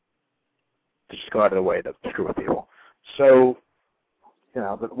just go out of the way to screw with people. So,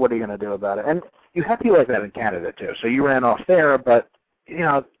 but what are you going to do about it? And you have people like that in Canada, too. So you ran off there, but,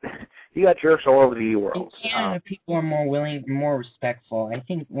 you got jerks all over the In world. Canada, people are more willing, more respectful. I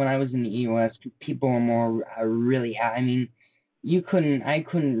think when I was in the U.S., people were more really. I mean, I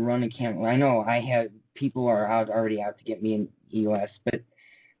couldn't run a camp. I know I had people are already out to get me in the U.S., but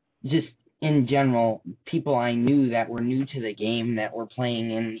just in general, people I knew that were new to the game that were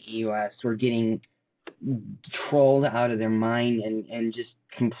playing in the U.S. were getting trolled out of their mind and just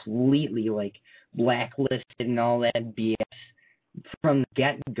completely like blacklisted and all that BS from the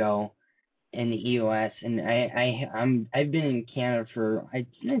get-go in the EOS. And I've been in Canada for I'd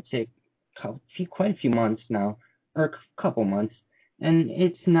say quite a few months now, or a couple months, and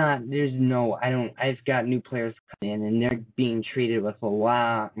I've got new players coming in and they're being treated with a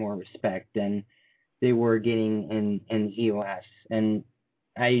lot more respect than they were getting in EOS. And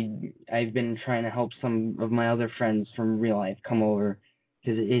I've been trying to help some of my other friends from real life come over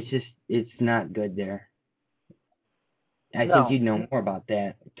because it's not good there. I think you'd know more about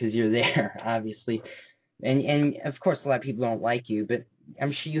that because you're there, obviously, and of course a lot of people don't like you, but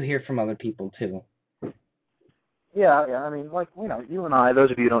I'm sure you hear from other people too. Yeah. I mean, like, you and I,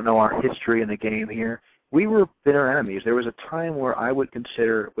 those of you who don't know our history in the game here, we were bitter enemies. There was a time where I would have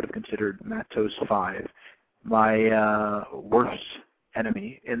considered Matos 5 my worst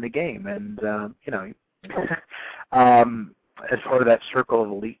enemy in the game, and as part of that circle of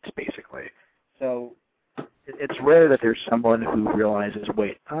elites, basically. So it's rare that there's someone who realizes,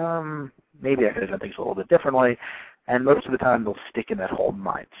 wait, maybe I could have done things a little bit differently, and most of the time they'll stick in that whole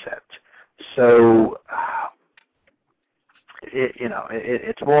mindset. So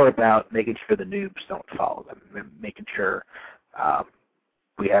it's more about making sure the noobs don't follow them, and making sure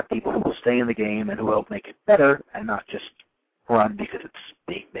we have people who will stay in the game and who will make it better, and not just run because it's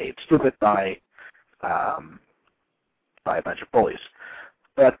being made stupid by a bunch of bullies.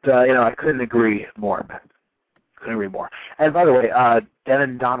 But I couldn't agree more. And by the way,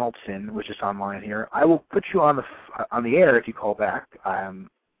 Devin Donaldson was just online here. I will put you on the air if you call back.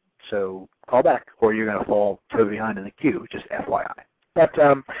 So call back, or you're going to fall totally behind in the queue. Just FYI. But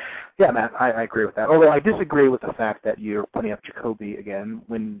yeah, Matt, I agree with that. Although I disagree with the fact that you're putting up Jacoby again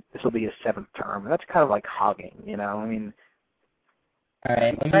when this will be his 7th term. That's kind of like hogging, I mean. All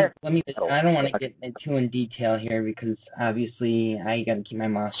right, let me. I don't want to get too in detail here because obviously I got to keep my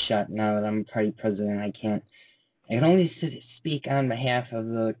mouth shut now that I'm party president. I can only speak on behalf of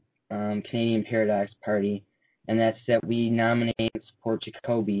the Canadian Paradox Party, and that's that we nominate and support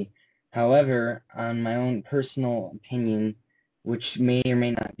Jacoby. However, on my own personal opinion, which may or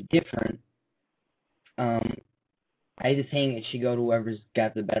may not be different, I just think it should go to whoever's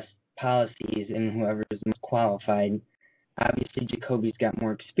got the best policies and whoever's most qualified. Obviously, Jacoby's got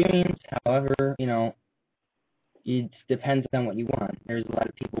more experience. However, it depends on what you want. There's a lot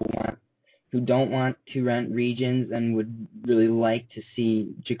of people who don't want to rent regions and would really like to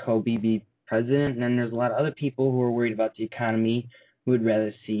see Jacoby be president. And then there's a lot of other people who are worried about the economy who would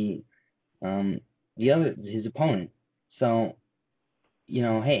rather see his opponent. So,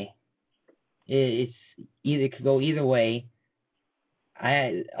 hey, it could go either way.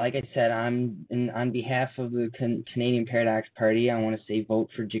 Like I said, on behalf of the Canadian Paradox Party, I want to say vote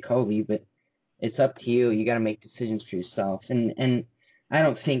for Jacoby, but it's up to you. You got to make decisions for yourself. And I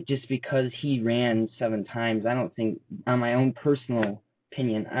don't think just because he ran 7 times, I don't think, on my own personal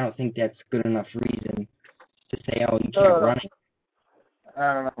opinion, I don't think that's good enough reason to say, oh, you can't run it.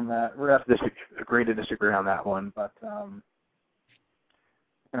 I don't know on that. We're going to have to agree to disagree on that one, but,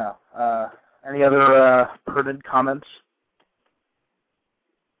 any other pertinent comments?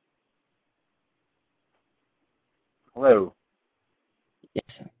 Hello. Yes.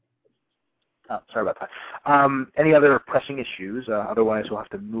 Oh, sorry about that. Any other pressing issues? Otherwise, we'll have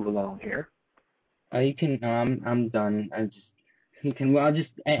to move along here. You can. I'm done. I'll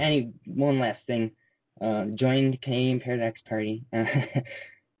just. Any one last thing. Join the Canadian Paradox Party.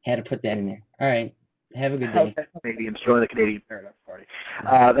 Had to put that in there. All right. Have a good day. Maybe join the Canadian Paradox Party.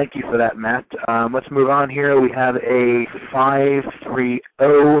 Thank you for that, Matt. Let's move on here. We have a 530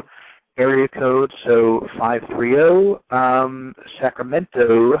 area code, so 530.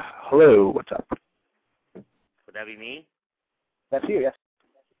 Sacramento. Hello. What's up? Would that be me? That's you, yes.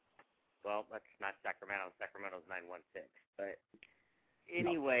 Well, that's not Sacramento. Sacramento's 916. But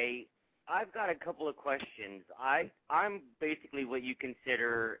anyway, I've got a couple of questions. I'm basically what you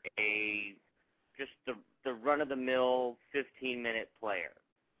consider just the run-of-the-mill 15-minute player.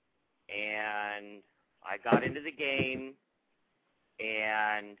 And I got into the game,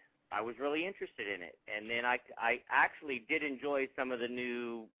 and I was really interested in it. And then I actually did enjoy some of the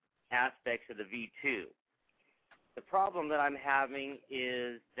new aspects of the V2. The problem that I'm having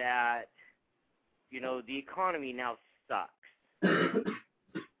is that, the economy now sucks.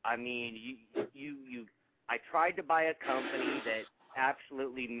 I mean, I tried to buy a company that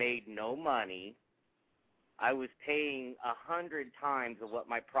absolutely made no money. I was paying 100 times of what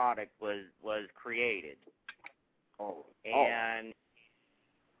my product was created. And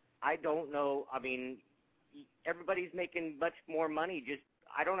I don't know. I mean, everybody's making much more money. Just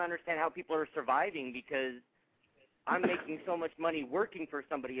I don't understand how people are surviving, because I'm making so much money working for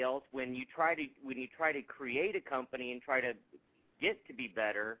somebody else. When you try to create a company and try to get to be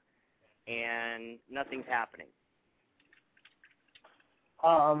better, and nothing's happening.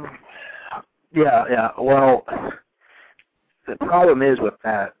 Yeah. Well, the problem is with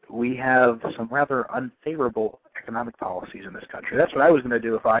that, we have some rather unfavorable economic policies in this country. That's what I was going to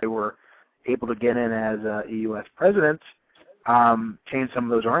do if I were able to get in as a U.S. president, change some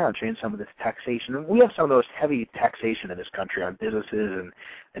of those around, change some of this taxation. And we have some of those heavy taxation in this country on businesses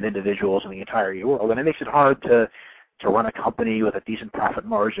and individuals in the entire world, and it makes it hard to run a company with a decent profit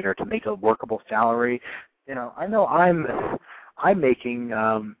margin or to make a workable salary. I know I'm making,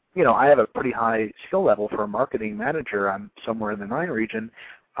 I have a pretty high skill level for a marketing manager. I'm somewhere in the 9 region,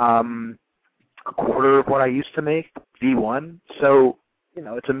 a quarter of what I used to make, B1. So,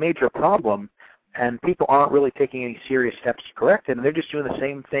 it's a major problem, and people aren't really taking any serious steps to correct it, and they're just doing the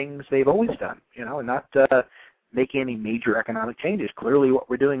same things they've always done, and not making any major economic changes. Clearly what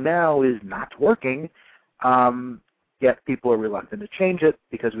we're doing now is not working, yet people are reluctant to change it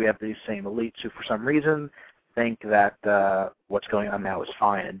because we have these same elites who, for some reason, think that what's going on now is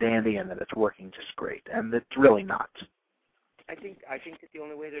fine and dandy and that it's working just great, and it's really not. I think that the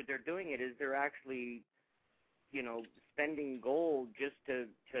only way that they're doing it is they're actually, spending gold just to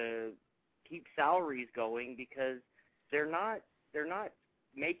keep salaries going, because they're not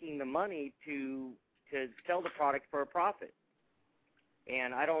making the money to sell the product for a profit.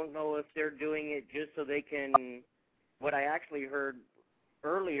 And I don't know if they're doing it just so they can. What I actually heard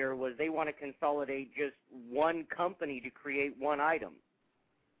earlier was they want to consolidate just one company to create one item.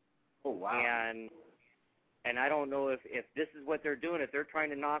 Oh, wow. And I don't know if this is what they're doing, if they're trying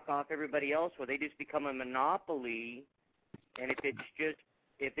to knock off everybody else, where they just become a monopoly, and if it's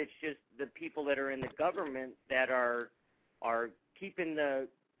just the people that are in the government that are keeping the.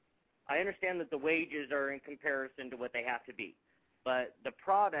 I understand that the wages are in comparison to what they have to be, but the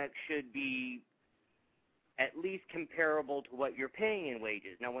product should be at least comparable to what you're paying in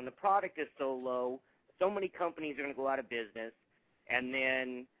wages. Now, when the product is so low, so many companies are going to go out of business, and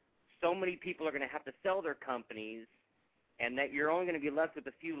then so many people are going to have to sell their companies, and that you're only going to be left with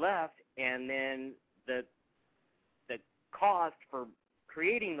a few left, and then the cost for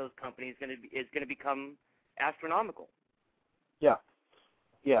creating those companies is going to become astronomical. Yeah.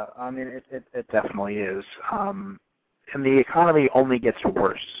 I mean, it definitely is, and the economy only gets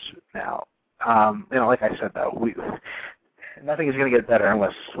worse now. Like I said, though, nothing is going to get better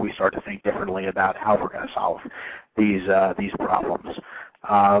unless we start to think differently about how we're going to solve these problems.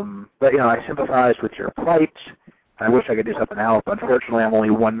 But I sympathize with your plight. I wish I could do something else. Unfortunately, I'm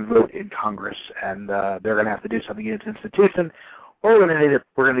only one vote in Congress, and they're going to have to do something in its institution, or we're going to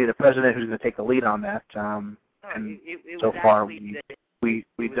need a president who's going to take the lead on that. And so far, we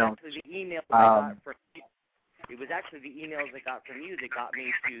don't. It was actually the emails I got from you that got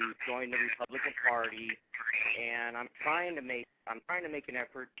me to join the Republican Party, and I'm trying to make an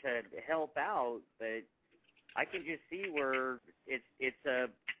effort to help out, but I can just see where it's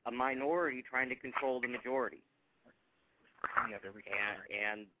a minority trying to control the majority,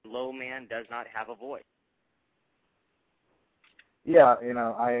 and the low man does not have a voice. Yeah,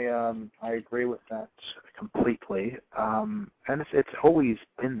 I agree with that completely. And it's always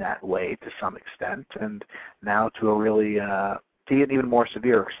been that way to some extent, and now to a really to an even more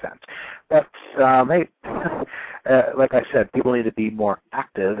severe extent. But hey, like I said, people need to be more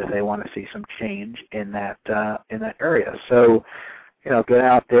active if they want to see some change in that area. So, get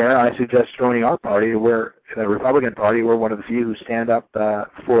out there. I suggest joining our party. We're the Republican Party. We're one of the few who stand up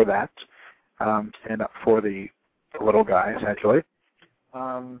for that. Stand up for the little guy, essentially.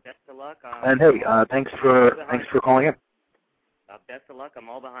 Best of luck. And hey, thanks for calling in. Best of luck. I'm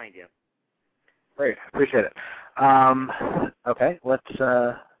all behind you. Great, appreciate it. Okay, let's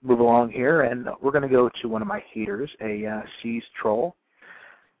move along here, and we're going to go to one of my haters, a seas troll,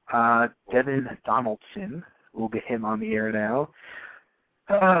 Devin Donaldson. We'll get him on the air now.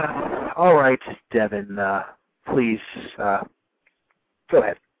 All right, Devin, please go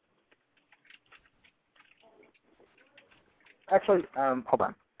ahead. Actually, hold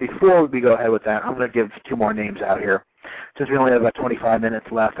on. Before we go ahead with that, I'm going to give 2 more names out here. Since we only have about 25 minutes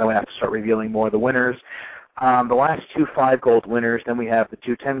left, I'm going to have to start revealing more of the winners. The last 2 5 gold winners, then we have the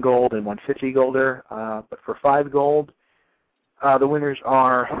 2 10 gold and 1 50 golder. But for 5 gold, The winners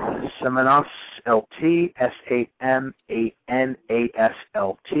are Samanas LT, SAMANASLT.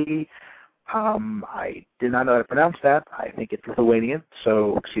 I did not know how to pronounce that. I think it's Lithuanian,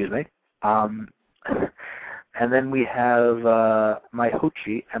 so excuse me. And then we have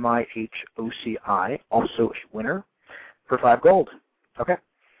Mihochi, MIHOCI, also a winner, for 5 gold. Okay.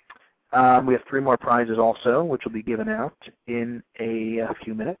 We have 3 more prizes also, which will be given out in a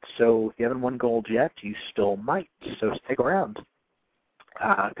few minutes. So if you haven't won gold yet, you still might. So stick around.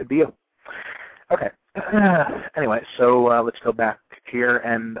 Could be you. Okay. Anyway, so let's go back here,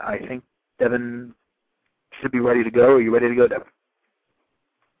 and I think Devin should be ready to go. Are you ready to go, Devin?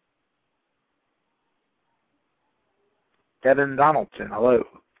 Devin Donaldson, hello.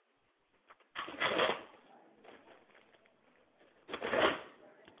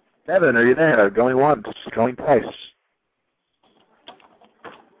 Devin, are you there? Going once, going twice.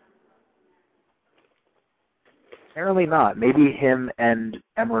 Apparently not. Maybe him and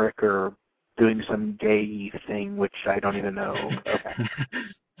Emmerich are doing some gay thing, which I don't even know. Okay.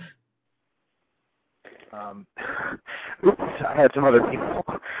 Oops, I had some other people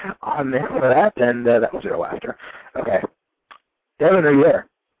on there for that, and that was 0 after. Okay. Devin, are you there?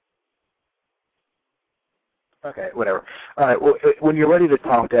 Okay, whatever. All right, well, when you're ready to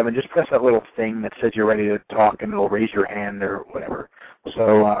talk, Devin, just press that little thing that says you're ready to talk, and it'll raise your hand or whatever.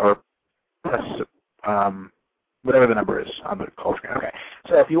 So, or press whatever the number is on the call screen. Okay.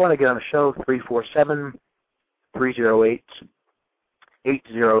 So if you want to get on the show,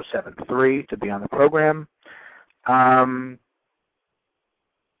 347-308-8073 to be on the program.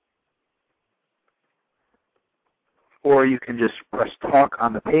 Or you can just press talk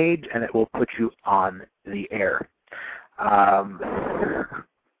on the page, and it will put you on the air. I'm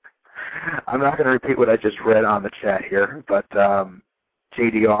not going to repeat what I just read on the chat here, but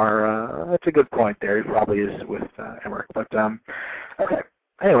JDR, that's a good point there. He probably is with Emmerich. But, okay.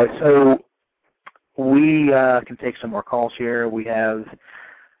 Anyway, so we can take some more calls here. We have,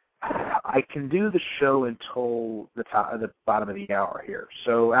 I can do the show until the bottom of the hour here.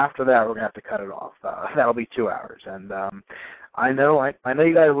 So after that, we're going to have to cut it off. That'll be 2 hours. And I know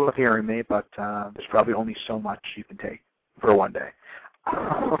you guys love hearing me, but there's probably only so much you can take for one day.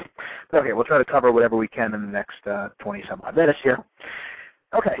 Okay, we'll try to cover whatever we can in the next 20-some-odd minutes here.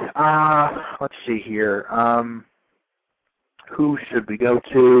 Okay, let's see here. Who should we go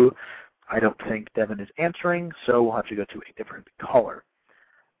to? I don't think Devin is answering, so we'll have to go to a different caller.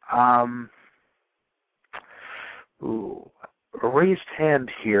 A raised hand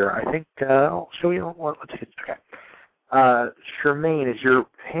here. I think, I'll show you. Well, let's see. Okay. Charmaine, is your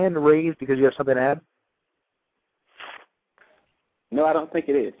hand raised because you have something to add? No, I don't think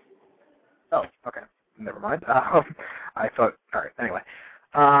it is. Oh, okay. Never mind. I thought, all right, anyway.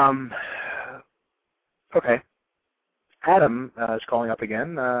 Okay. Adam is calling up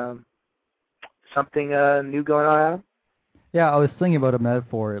again. Something new going on, Adam? Yeah, I was thinking about a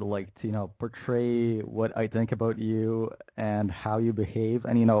metaphor, like to, portray what I think about you and how you behave.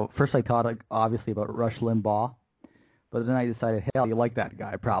 And, first I thought, obviously, about Rush Limbaugh, but then I decided, hell, you like that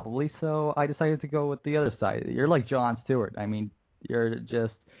guy probably, so I decided to go with the other side. You're like Jon Stewart. I mean, you're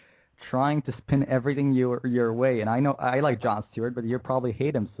just trying to spin everything your way. And I know I like Jon Stewart, but you probably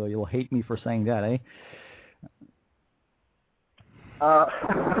hate him, so you'll hate me for saying that, eh?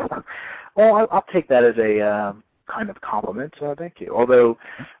 Well, I'll take that as a kind of compliment, so thank you. Although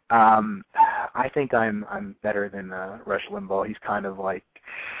I think I'm better than Rush Limbaugh. He's kind of like,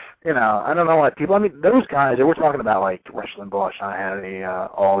 I don't know what people, I mean, those guys that we're talking about, like Rush Limbaugh, Sean Hannity,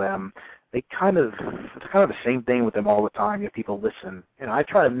 all them, it's kind of the same thing with them all the time. People listen. I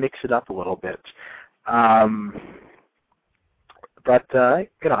try to mix it up a little bit. But I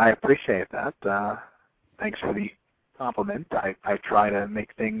appreciate that. Thanks for the compliment. I try to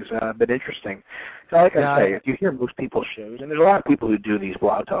make things a bit interesting. So like I say, if you hear most people's shows, and there's a lot of people who do these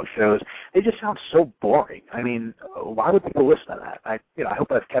blog talk shows, they just sound so boring. I mean, why would people listen to that? I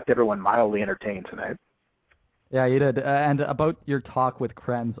hope I've kept everyone mildly entertained tonight. Yeah, you did. And about your talk with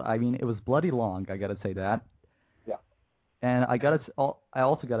Krenz, I mean, it was bloody long, I got to say that. Yeah. And I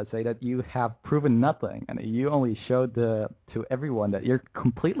also got to say that you have proven nothing, and you only showed to everyone that you're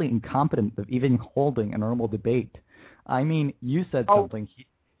completely incompetent of even holding a normal debate. I mean, you said something.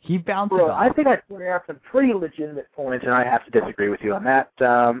 He bounced it off. I think I pointed out some pretty legitimate points, and I have to disagree with you on that.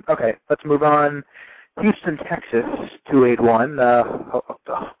 Okay, let's move on. Houston, Texas, 281. I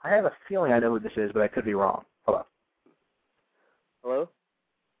have a feeling I know who this is, but I could be wrong. Hello. Hello?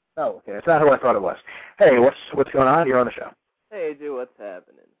 Oh, okay. That's not who I thought it was. Hey, what's going on? You're on the show. Hey, dude, what's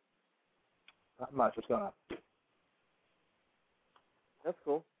happening? Not much. What's going on? That's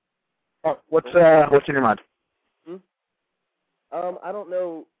cool. Oh, what's in your mind? I don't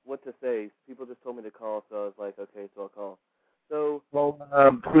know what to say. People just told me to call, so I was like, okay, so I'll call. So, Well,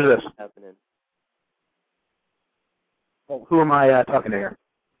 who's this? what's happening? Well, who am I talking to here?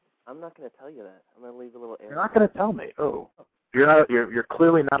 I'm not going to tell you that. I'm going to leave a little air. You're not going to tell me. Oh, you're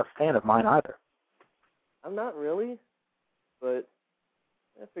clearly not a fan of mine either. I'm not really, but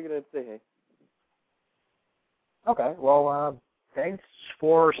I figured I'd say hey. Okay. Well, thanks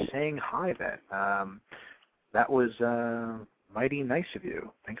for saying hi then. That was mighty nice of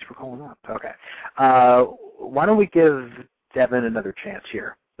you. Thanks for calling up. Okay. Why don't we give Devin another chance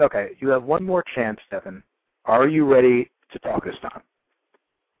here? Okay. You have one more chance, Devin. Are you ready to talk this time?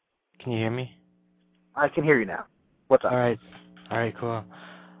 Can you hear me? I can hear you now. What's up? All right, cool.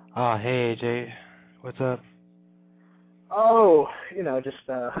 Hey AJ, what's up? Oh, just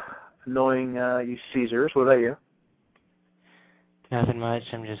annoying you Caesars. What about you? Nothing much.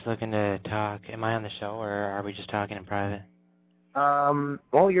 I'm just looking to talk. Am I on the show, or are we just talking in private?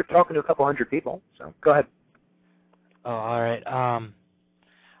 Well, you're talking to a couple hundred people, so go ahead. Oh, all right.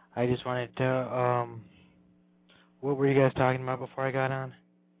 I just wanted to, what were you guys talking about before I got on?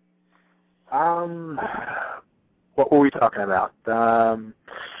 What were we talking about?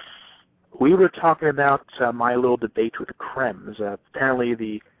 We were talking about my little debate with Krems. Apparently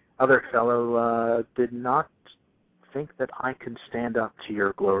the other fellow did not think that I can stand up to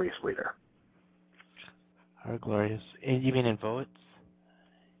your glorious leader. Our glorious. You mean in votes?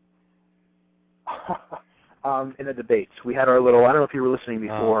 In the debates. We had our little, I don't know if you were listening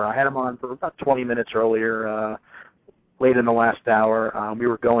before, I had him on for about 20 minutes earlier, late in the last hour. We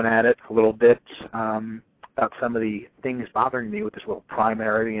were going at it a little bit about some of the things bothering me with this little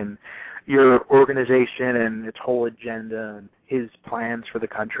primary and your organization and its whole agenda and his plans for the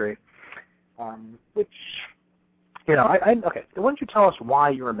country, which, okay, why don't you tell us why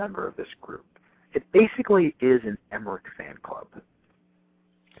you're a member of this group? It basically is an Emmerich fan club.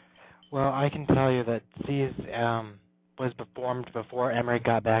 Well, I can tell you that C's was formed before Emmerich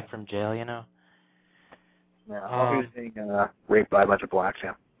got back from jail, Yeah, he was being raped by a bunch of blacks,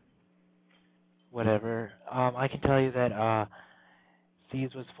 yeah. Whatever. I can tell you that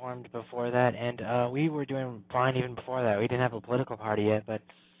C's was formed before that, and we were doing fine even before that. We didn't have a political party yet, but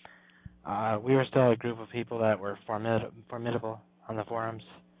we were still a group of people that were formidable on the forums.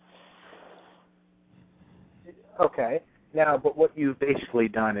 Okay. Now, but what you've basically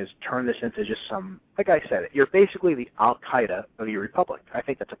done is turn this into just some, like I said, you're basically the Al-Qaeda of your republic. I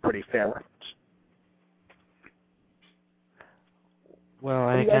think that's a pretty fair reference. Well,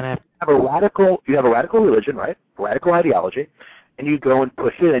 I kind of have a radical religion, right? Radical ideology, and you go and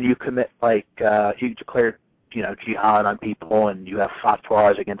push it, and you commit you declare, jihad on people, and you have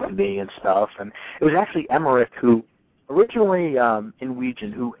fatwas against me and stuff. And it was actually Emmerich who originally in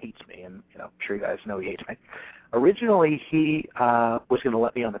Weegan, who hates me, and I'm sure you guys know he hates me. Originally, he was going to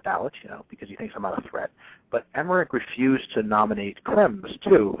let me on the ballot, because he thinks I'm not a threat. But Emmerich refused to nominate Krems,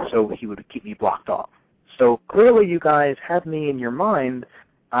 too, so he would keep me blocked off. So clearly you guys have me in your mind.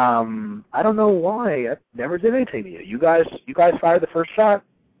 I don't know why. I never did anything to you. You guys fired the first shot.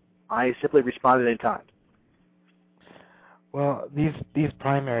 I simply responded in kind. Well, these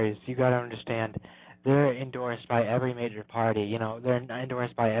primaries, you got to understand, they're endorsed by every major party. They're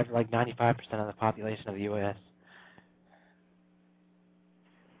endorsed by 95% of the population of the U.S.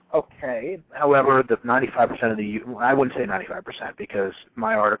 Okay. However, the 95% of I wouldn't say 95% because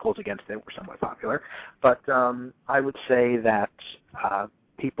my articles against it were somewhat popular, but I would say that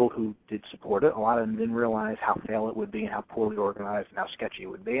people who did support it, a lot of them didn't realize how fail it would be and how poorly organized and how sketchy it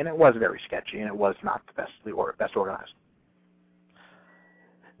would be, and it was very sketchy, and it was not the best organized.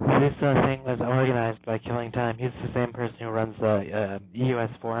 This thing was organized by Killing Time. He's the same person who runs the U.S.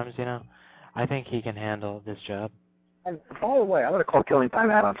 forums, I think he can handle this job. And by the way, I'm going to call Killing Time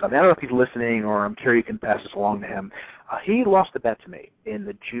out on something. I don't know if he's listening, or I'm sure you can pass this along to him. He lost a bet to me in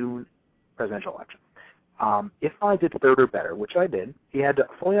the June presidential election. If I did third or better, which I did, he had to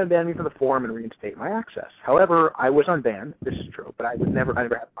fully unban me from the forum and reinstate my access. However, I was unbanned. This is true, but I never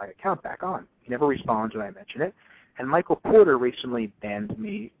had my account back on. He never responds when I mention it. And Michael Porter recently banned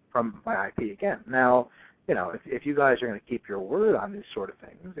me from my IP again. Now, if you guys are going to keep your word on these sort of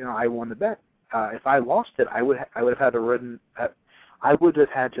things, I won the bet. If I lost it, I would have had to written a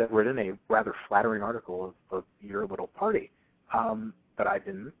rather flattering article of your little party, but I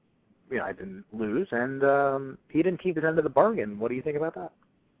didn't. I didn't lose, and he didn't keep his end of the bargain. What do you think about that?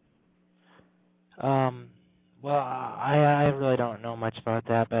 Well, I really don't know much about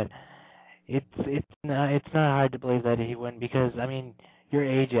that, but it's not hard to believe that he wouldn't, because you're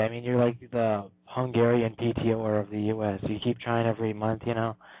AJ. You're like the Hungarian PTOer of the U.S. You keep trying every month,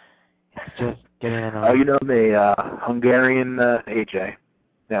 It's just getting Oh, annoying. you know me, Hungarian AJ.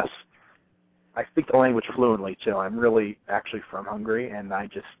 Yes. I speak the language fluently, too. I'm really actually from Hungary, and I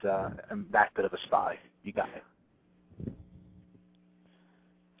just am that bit of a spy. You got it.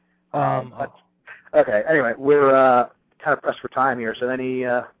 Okay, anyway, we're kind of pressed for time here, so any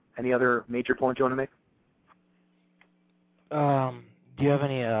other major points you want to make? Do you have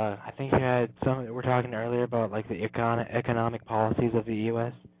any, I think you had some, we're talking earlier about, like, the economic policies of the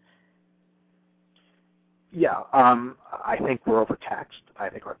U.S.? Yeah, I think we're overtaxed. I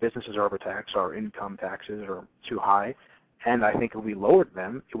think our businesses are overtaxed. Our income taxes are too high. And I think if we lowered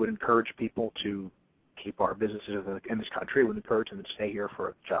them, it would encourage people to keep our businesses in this country. It would encourage them to stay here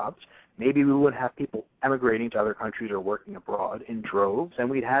for jobs. Maybe we wouldn't have people emigrating to other countries or working abroad in droves, and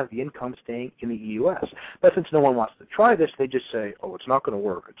we'd have the income staying in the U.S. But since no one wants to try this, they just say, oh, it's not going to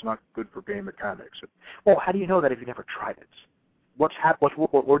work. It's not good for game mechanics. Well, how do you know that if you never tried it? What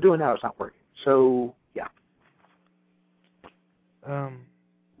we're doing now is not working. So, yeah.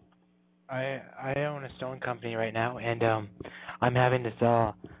 I own a stone company right now, and I'm having to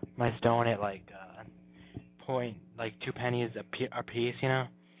sell my stone at like 2 pennies a piece, you know.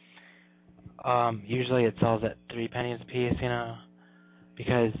 Usually it sells at 3 pennies a piece, you know,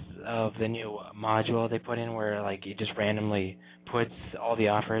 because of the new module they put in where like it just randomly puts all the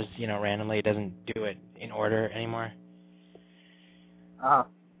offers, you know, randomly. It doesn't do it in order anymore.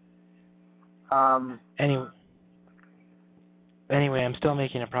 Anyway, I'm still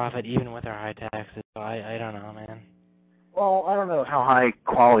making a profit even with our high taxes, so I don't know, man. Well, I don't know how high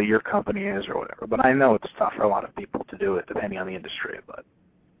quality your company is or whatever, but I know it's tough for a lot of people to do it depending on the industry. But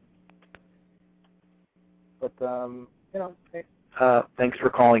you know, hey, thanks for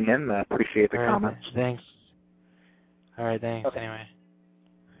calling in. I appreciate the comments. Thanks. All right, thanks. Okay. Anyway.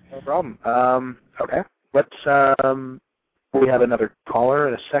 No problem. Okay, let's. We have another caller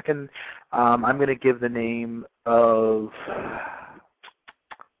in a second. I'm going to give the name of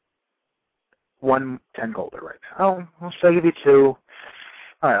 1 10-golder right now. I'll still give you 2.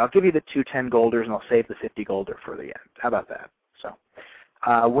 All right, I'll give you the 2 10-golders, and I'll save the 50 golder for the end. How about that? So,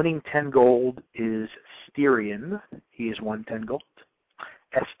 winning 10 gold is Styrian. He is 1 10 gold.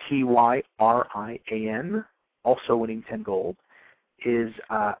 Styrian, also winning 10 gold, is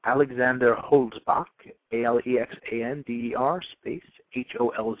Alexander Holzbach, Alexander space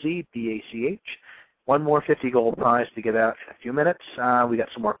Holzbach. 1 more 50 gold prize to give out in a few minutes. We got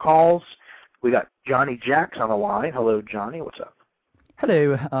some more calls. We got Johnny Jacks on the line. Hello, Johnny. What's up?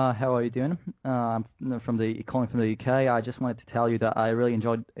 Hello. How are you doing? I'm calling from the UK. I just wanted to tell you that I really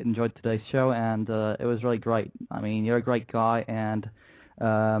enjoyed today's show, and it was really great. I mean, you're a great guy, and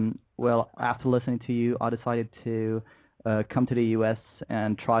well, after listening to you, I decided to come to the U.S.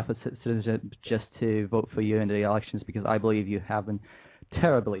 and try for citizenship just to vote for you in the elections because I believe you have been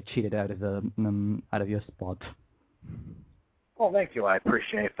terribly cheated out of your spot. Well, thank you. I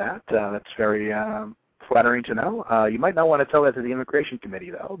appreciate that. That's very flattering to know. You might not want to tell that to the immigration committee,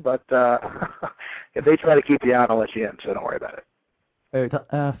 though, but if they try to keep you out, I'll let you in, so don't worry about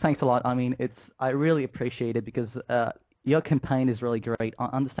it. Thanks a lot. I mean, I really appreciate it because your campaign is really great. I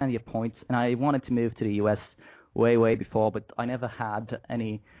understand your points, and I wanted to move to the U.S. way before, but I never had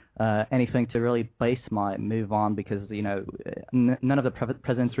anything to really base my move on because, you know, none of the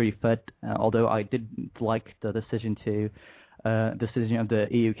presidents really fit, although I did like the decision of the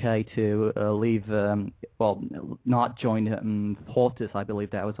EUK to leave, not join Fortis, I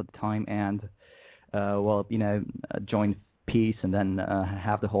believe that was at the time, and, join Peace and then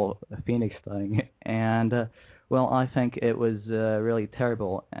have the whole Phoenix thing. And, I think it was really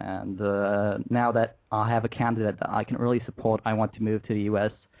terrible. And now that I have a candidate that I can really support, I want to move to the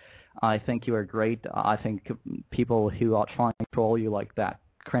U.S. I think you are great. I think people who are trying to troll you like that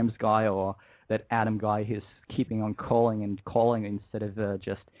Krems guy or that Adam guy who's keeping on calling instead of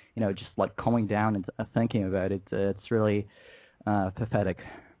just like calming down and thinking about it. It's really pathetic.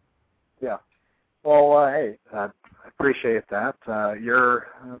 Yeah. Well, hey, I appreciate that.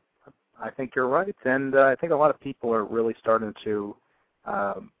 I think you're right, and I think a lot of people are really starting to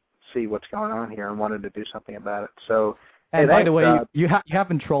see what's going on here and wanted to do something about it. So, and by the way, you have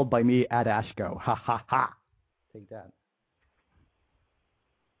been trolled by me at Ashko. Ha ha ha. Take that.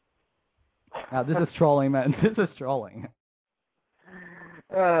 Now this is trolling, man. This is trolling.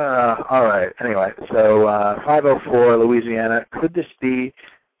 All right. Anyway, so 504 Louisiana. Could this be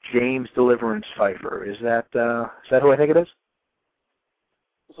James Deliverance Pfeiffer? Is that who I think it is?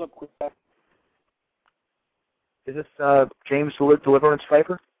 What's up, Quick? Is this James Deliverance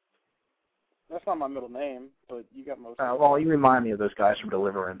Pfeiffer? That's not my middle name, but you got most. Well, you remind me of those guys from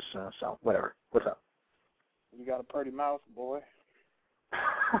Deliverance, so whatever. What's up? You got a pretty mouth, boy.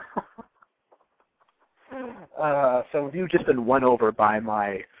 So have you just been won over by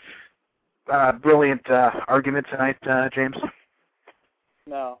my brilliant argument tonight, James?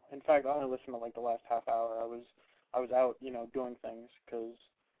 No, in fact, I only listened to like the last half hour. I was out, doing things because,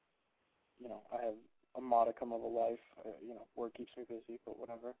 I have a modicum of a life. Work keeps me busy, but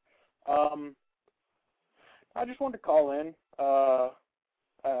whatever. I just wanted to call in,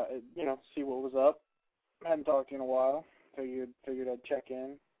 see what was up. I hadn't talked to you in a while. Figured I'd check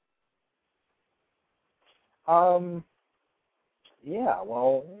in. Yeah,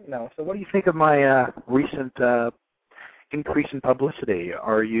 well, so what do you think of my recent increase in publicity?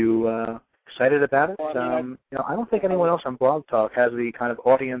 Are you excited about it? Well, I don't think anyone else on Blog Talk has the kind of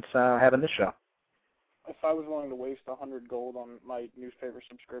audience having this show. If I was willing to waste 100 gold on my newspaper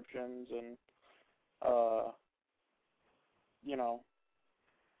subscriptions and,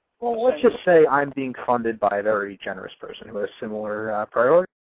 Well, let's just say I'm being funded by a very generous person who has similar priorities.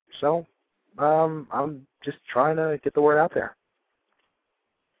 So, I'm just trying to get the word out there.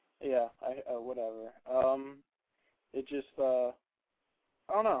 Yeah, whatever. It just, I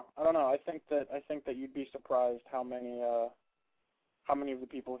don't know. I think that you'd be surprised how many of the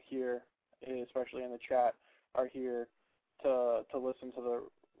people here, especially in the chat, are here to listen to the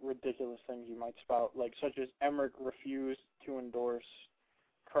ridiculous things you might spout, like such as Emmerich refused to endorse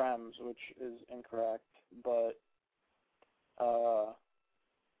Krems, which is incorrect, but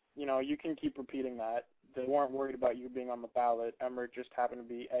you can keep repeating that. They weren't worried about you being on the ballot. Emmerich just happened to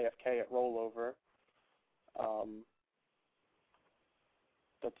be AFK at rollover.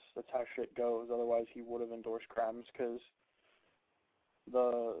 That's how shit goes. Otherwise, he would have endorsed Krems because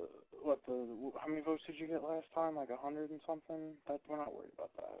how many votes did you get last time? Like 100 and something? We're not worried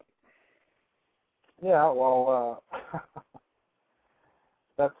about that. Yeah, well,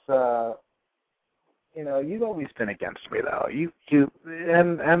 that's you've always been against me though.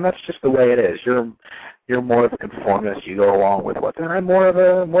 And that's just the way it is. You're more of a conformist. You go along with what, and I'm more of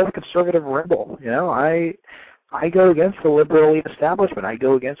a conservative rebel. I go against the liberal elite establishment. I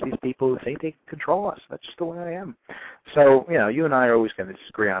go against these people who think they can control us. That's just the way I am. So, you and I are always going to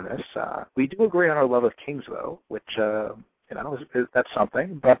disagree on this. We do agree on our love of kings, though, which, that's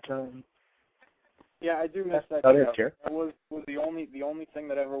something. But yeah, I do miss that. That was the only thing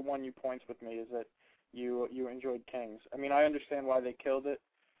that ever won you points with me is that you enjoyed Kings. I mean, I understand why they killed it.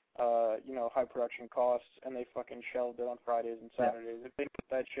 High production costs, and they fucking shelved it on Fridays and Saturdays. If they put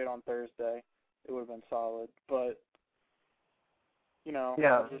that shit on Thursday, it would have been solid. But yeah.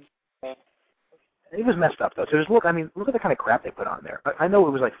 It was messed up though. So look at the kind of crap they put on there. I know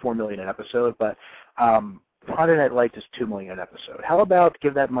it was like $4 million an episode, but Friday Night Lights is $2 million an episode. How about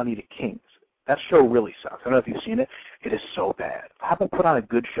give that money to Kings? That show really sucks. I don't know if you've seen it. It is so bad. How about put on a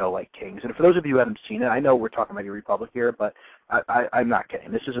good show like Kings? And for those of you who haven't seen it, I know we're talking about Your Republic here, but I'm not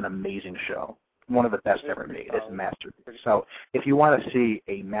kidding. This is an amazing show. One of the best ever made. It's a masterpiece. So if you want to see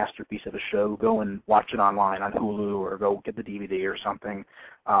a masterpiece of a show, go and watch it online on Hulu or go get the DVD or something.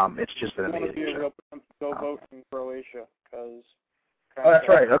 It's just an amazing show. Go vote in Croatia because. Oh, that's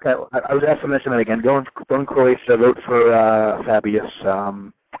right. Okay, I was asked to mention that again. Go in Croatia, vote for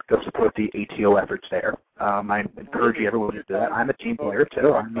Fabius. Go support the ATO efforts there. I encourage everyone to do that. I'm a team player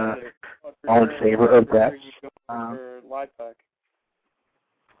too. I'm all in favor of that.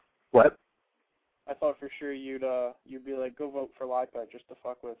 What? I thought for sure you'd be like, go vote for LIPAC just to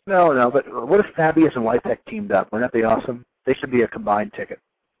fuck with. No, but what if Fabius and LIPAC teamed up? Wouldn't that be awesome? They should be a combined ticket.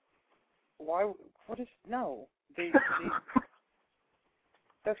 Why? What is no? They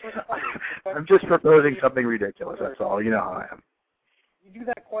that's what I'm just proposing something ridiculous. That's all. You know how I am. You do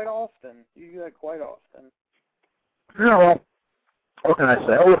that quite often. No, well, what can I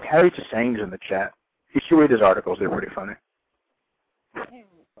say? Oh, look, Harry Tsang's in the chat. You should read his articles. They're pretty funny.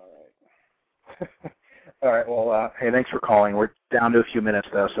 All right, well, hey, thanks for calling. We're down to a few minutes,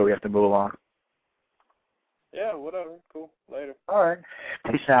 though, so we have to move along. Yeah, whatever. Cool. Later. All right.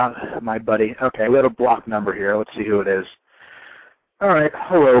 Peace out, my buddy. Okay, we have a blocked number here. Let's see who it is. All right.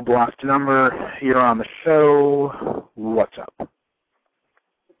 Hello, blocked number. You're on the show. What's up?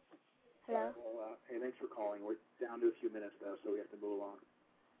 Hello. Hey, thanks for calling. We're down to a few minutes, though, so we have to move along.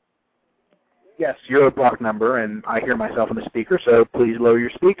 Yes, you're a blocked number, and I hear myself in the speaker, so please lower your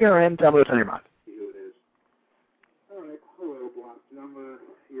speaker and tell me what's on your mind. See who it is. All right. Hello, blocked number.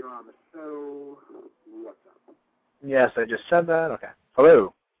 You're on the show. What's up? Yes, I just said that. Okay.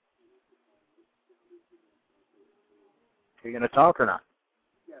 Hello. Are you going to talk or not?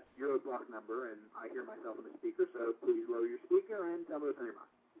 Yes, you're a blocked number, and I hear myself in the speaker, so please lower your speaker and tell me what's on your mind.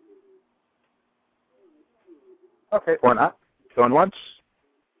 Okay, or not. Going once,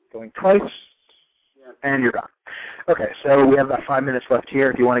 going twice, and you're gone. Okay, so we have about 5 minutes left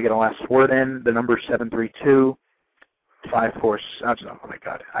here. If you want to get a last word in, the number is 732-54. Oh my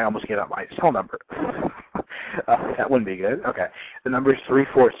God, I almost gave out my cell number. That wouldn't be good. Okay, the number is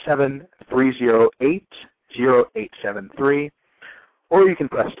 347-308-0873, or you can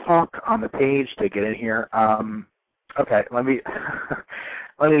press talk on the page to get in here. Okay, let me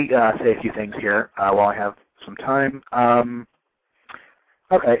say a few things here while I have some time.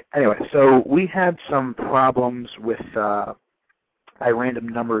 Okay, anyway, so we had some problems with my random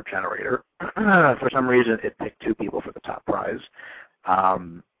number generator. For some reason, it picked 2 people for the top prize.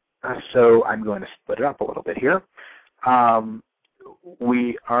 So I'm going to split it up a little bit here.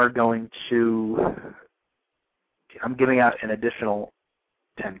 We are going to, I'm giving out an additional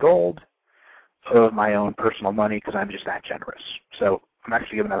 10 gold of my own personal money because I'm just that generous. So I'm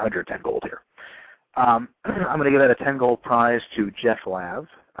actually giving out 110 gold here. I'm going to give out a 10 gold prize to Jeff Lav.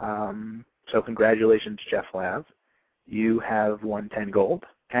 So congratulations, Jeff Lav. You have won 10 gold.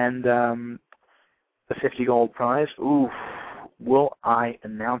 And the 50 gold prize, ooh, will I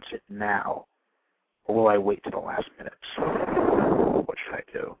announce it now? Or will I wait to the last minute? What should I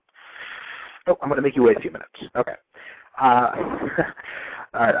do? Oh, I'm going to make you wait a few minutes. Okay. All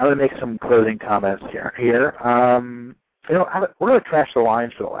right, I'm going to make some closing comments here. You know, we're going to trash the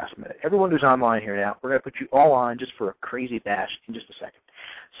lines for the last minute. Everyone who's online here now, we're going to put you all on just for a crazy dash in just a second.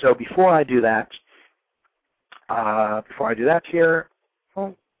 So before I do that here,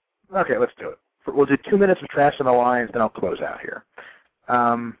 well, okay, let's do it. We'll do 2 minutes of trashing the lines, then I'll close out here.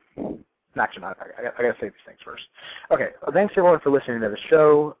 Actually, not. I got to say these things first. Okay, well, thanks everyone for listening to the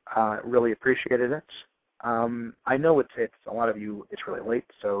show. Really appreciated it. I know it's a lot of you. It's really late,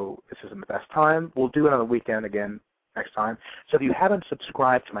 so this isn't the best time. We'll do it on the weekend again next time. So if you haven't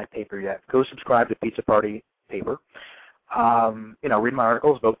subscribed to my paper yet, go subscribe to Pizza Party Paper. You know, read my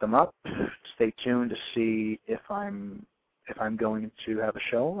articles, vote them up. Stay tuned to see if I'm going to have a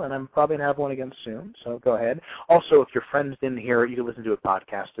show, and I'm probably going to have one again soon, so go ahead. Also, if your friends didn't hear it, you can listen to it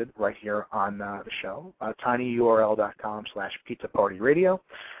podcasted right here on the show, tinyurl.com/pizzapartyradio.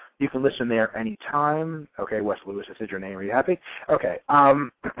 You can listen there anytime. Okay, Wes Lewis, this is your name. Are you happy? Okay.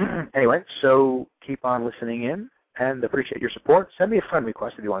 Anyway, so keep on listening in, and appreciate your support. Send me a friend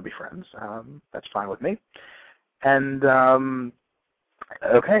request if you want to be friends. That's fine with me. And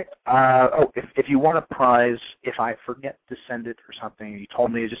okay. If you want a prize, if I forget to send it or something, you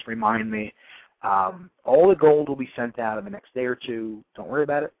told me, just remind me. All the gold will be sent out in the next day or two. Don't worry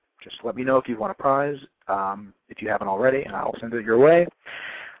about it. Just let me know if you want a prize, if you haven't already, and I'll send it your way.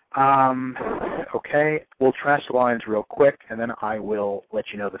 Okay, we'll trash the lines real quick, and then I will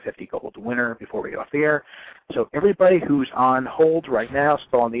let you know the 50 gold winner before we get off the air. So everybody who's on hold right now,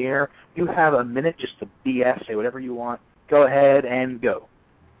 still on the air, you have a minute just to BS, say whatever you want. Go ahead and go.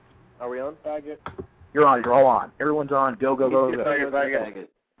 Are we on? Faggot. You're on. You're all on. Everyone's on. Go, go, go, go. Faggot.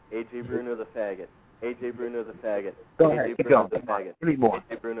 AJ Bruno's a faggot. AJ Bruno's a faggot. Go ahead. Keep going. Give me more.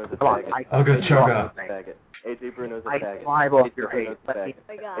 AJ Bruno's a Come on. faggot. I'll go choke out. AJ Bruno's a I faggot. thrive off your hate.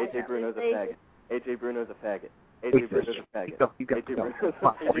 AJ Bruno's a faggot. AJ Bruno's a faggot. AJ Bruno's a faggot. You go. AJ Bruno's a Come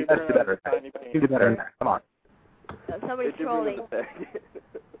on. You guys do better than that. You do better than that. Come on. Somebody's trolling.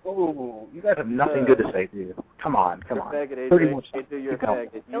 Oh, you guys have nothing good to say, do you? Come on, come on. 30 more seconds. You're a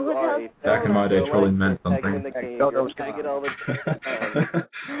faggot. You are a Back in my day, trolling meant something. Talk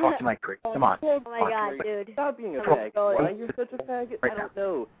to my creek. Come on. Oh my God, dude. Stop being a faggot. Why you're such a faggot? I don't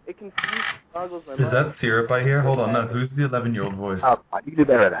know. It confuses, boggles my mind. Is that syrup I hear? Hold on, no. Who's the 11-year-old voice? You can do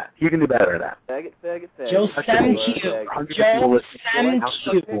better at that. You can do better at that. Faggot, faggot, faggot. Joe Semq. Joe Semq.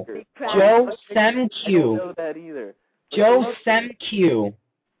 Joe Semq. I don't know that either. Joe Semq.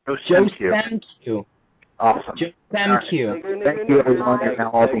 Joe Semq. Awesome. Joe Semq. Thank you, everyone. You're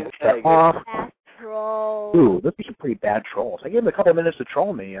now all being shut off. Ooh, those are some pretty bad trolls. I gave them a couple minutes to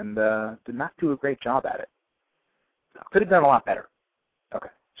troll me and did not do a great job at it. Could have done a lot better.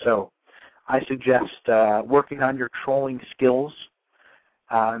 Okay, so I suggest working on your trolling skills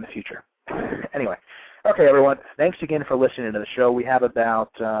in the future. Anyway, okay, everyone. Thanks again for listening to the show. We have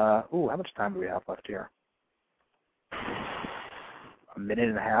about, how much time do we have left here? A minute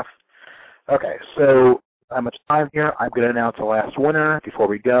and a half. Okay, so how much time here? I'm going to announce the last winner before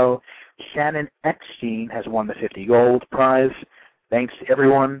we go. Shannon Eckstein has won the 50 gold prize. Thanks to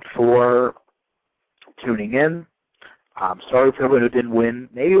everyone for tuning in. I'm sorry for everyone who didn't win.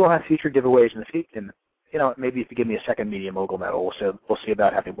 Maybe we'll have future giveaways in the future. And, you know, maybe if you give me a second Media Mogul medal, we'll see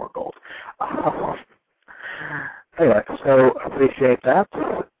about having more gold. Anyway, so appreciate that.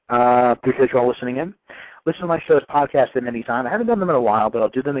 Appreciate you all listening in. Listen to my shows podcasted anytime. I haven't done them in a while, but I'll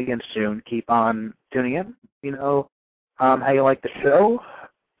do them again soon. Keep on tuning in. You know how you like the show.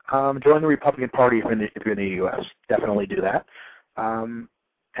 join the Republican Party if you're in the U.S. Definitely do that.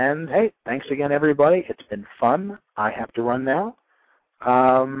 And, hey, thanks again, everybody. It's been fun. I have to run now.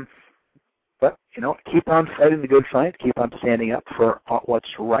 But, keep on fighting the good fight. Keep on standing up for what's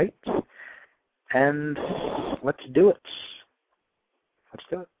right. And let's do it. Let's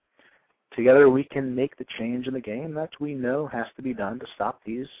do it. Together we can make the change in the game that we know has to be done to stop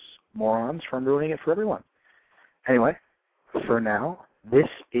these morons from ruining it for everyone. Anyway, for now, this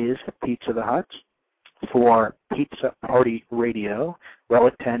is Pizza the Hut for Pizza Party Radio.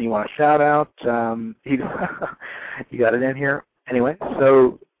 Relic 10, you want a shout out? You got it in here. Anyway,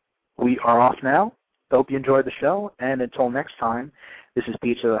 so we are off now. Hope you enjoyed the show. And until next time, this is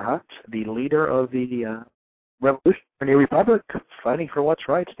Pizza the Hut, the leader of the Revolutionary Republic, fighting for what's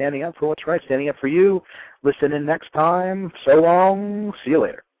right, standing up for what's right, standing up for you. Listen in next time. So long. See you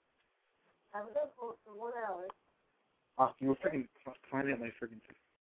later. Have a good 1 hour. You were freaking finding out my freaking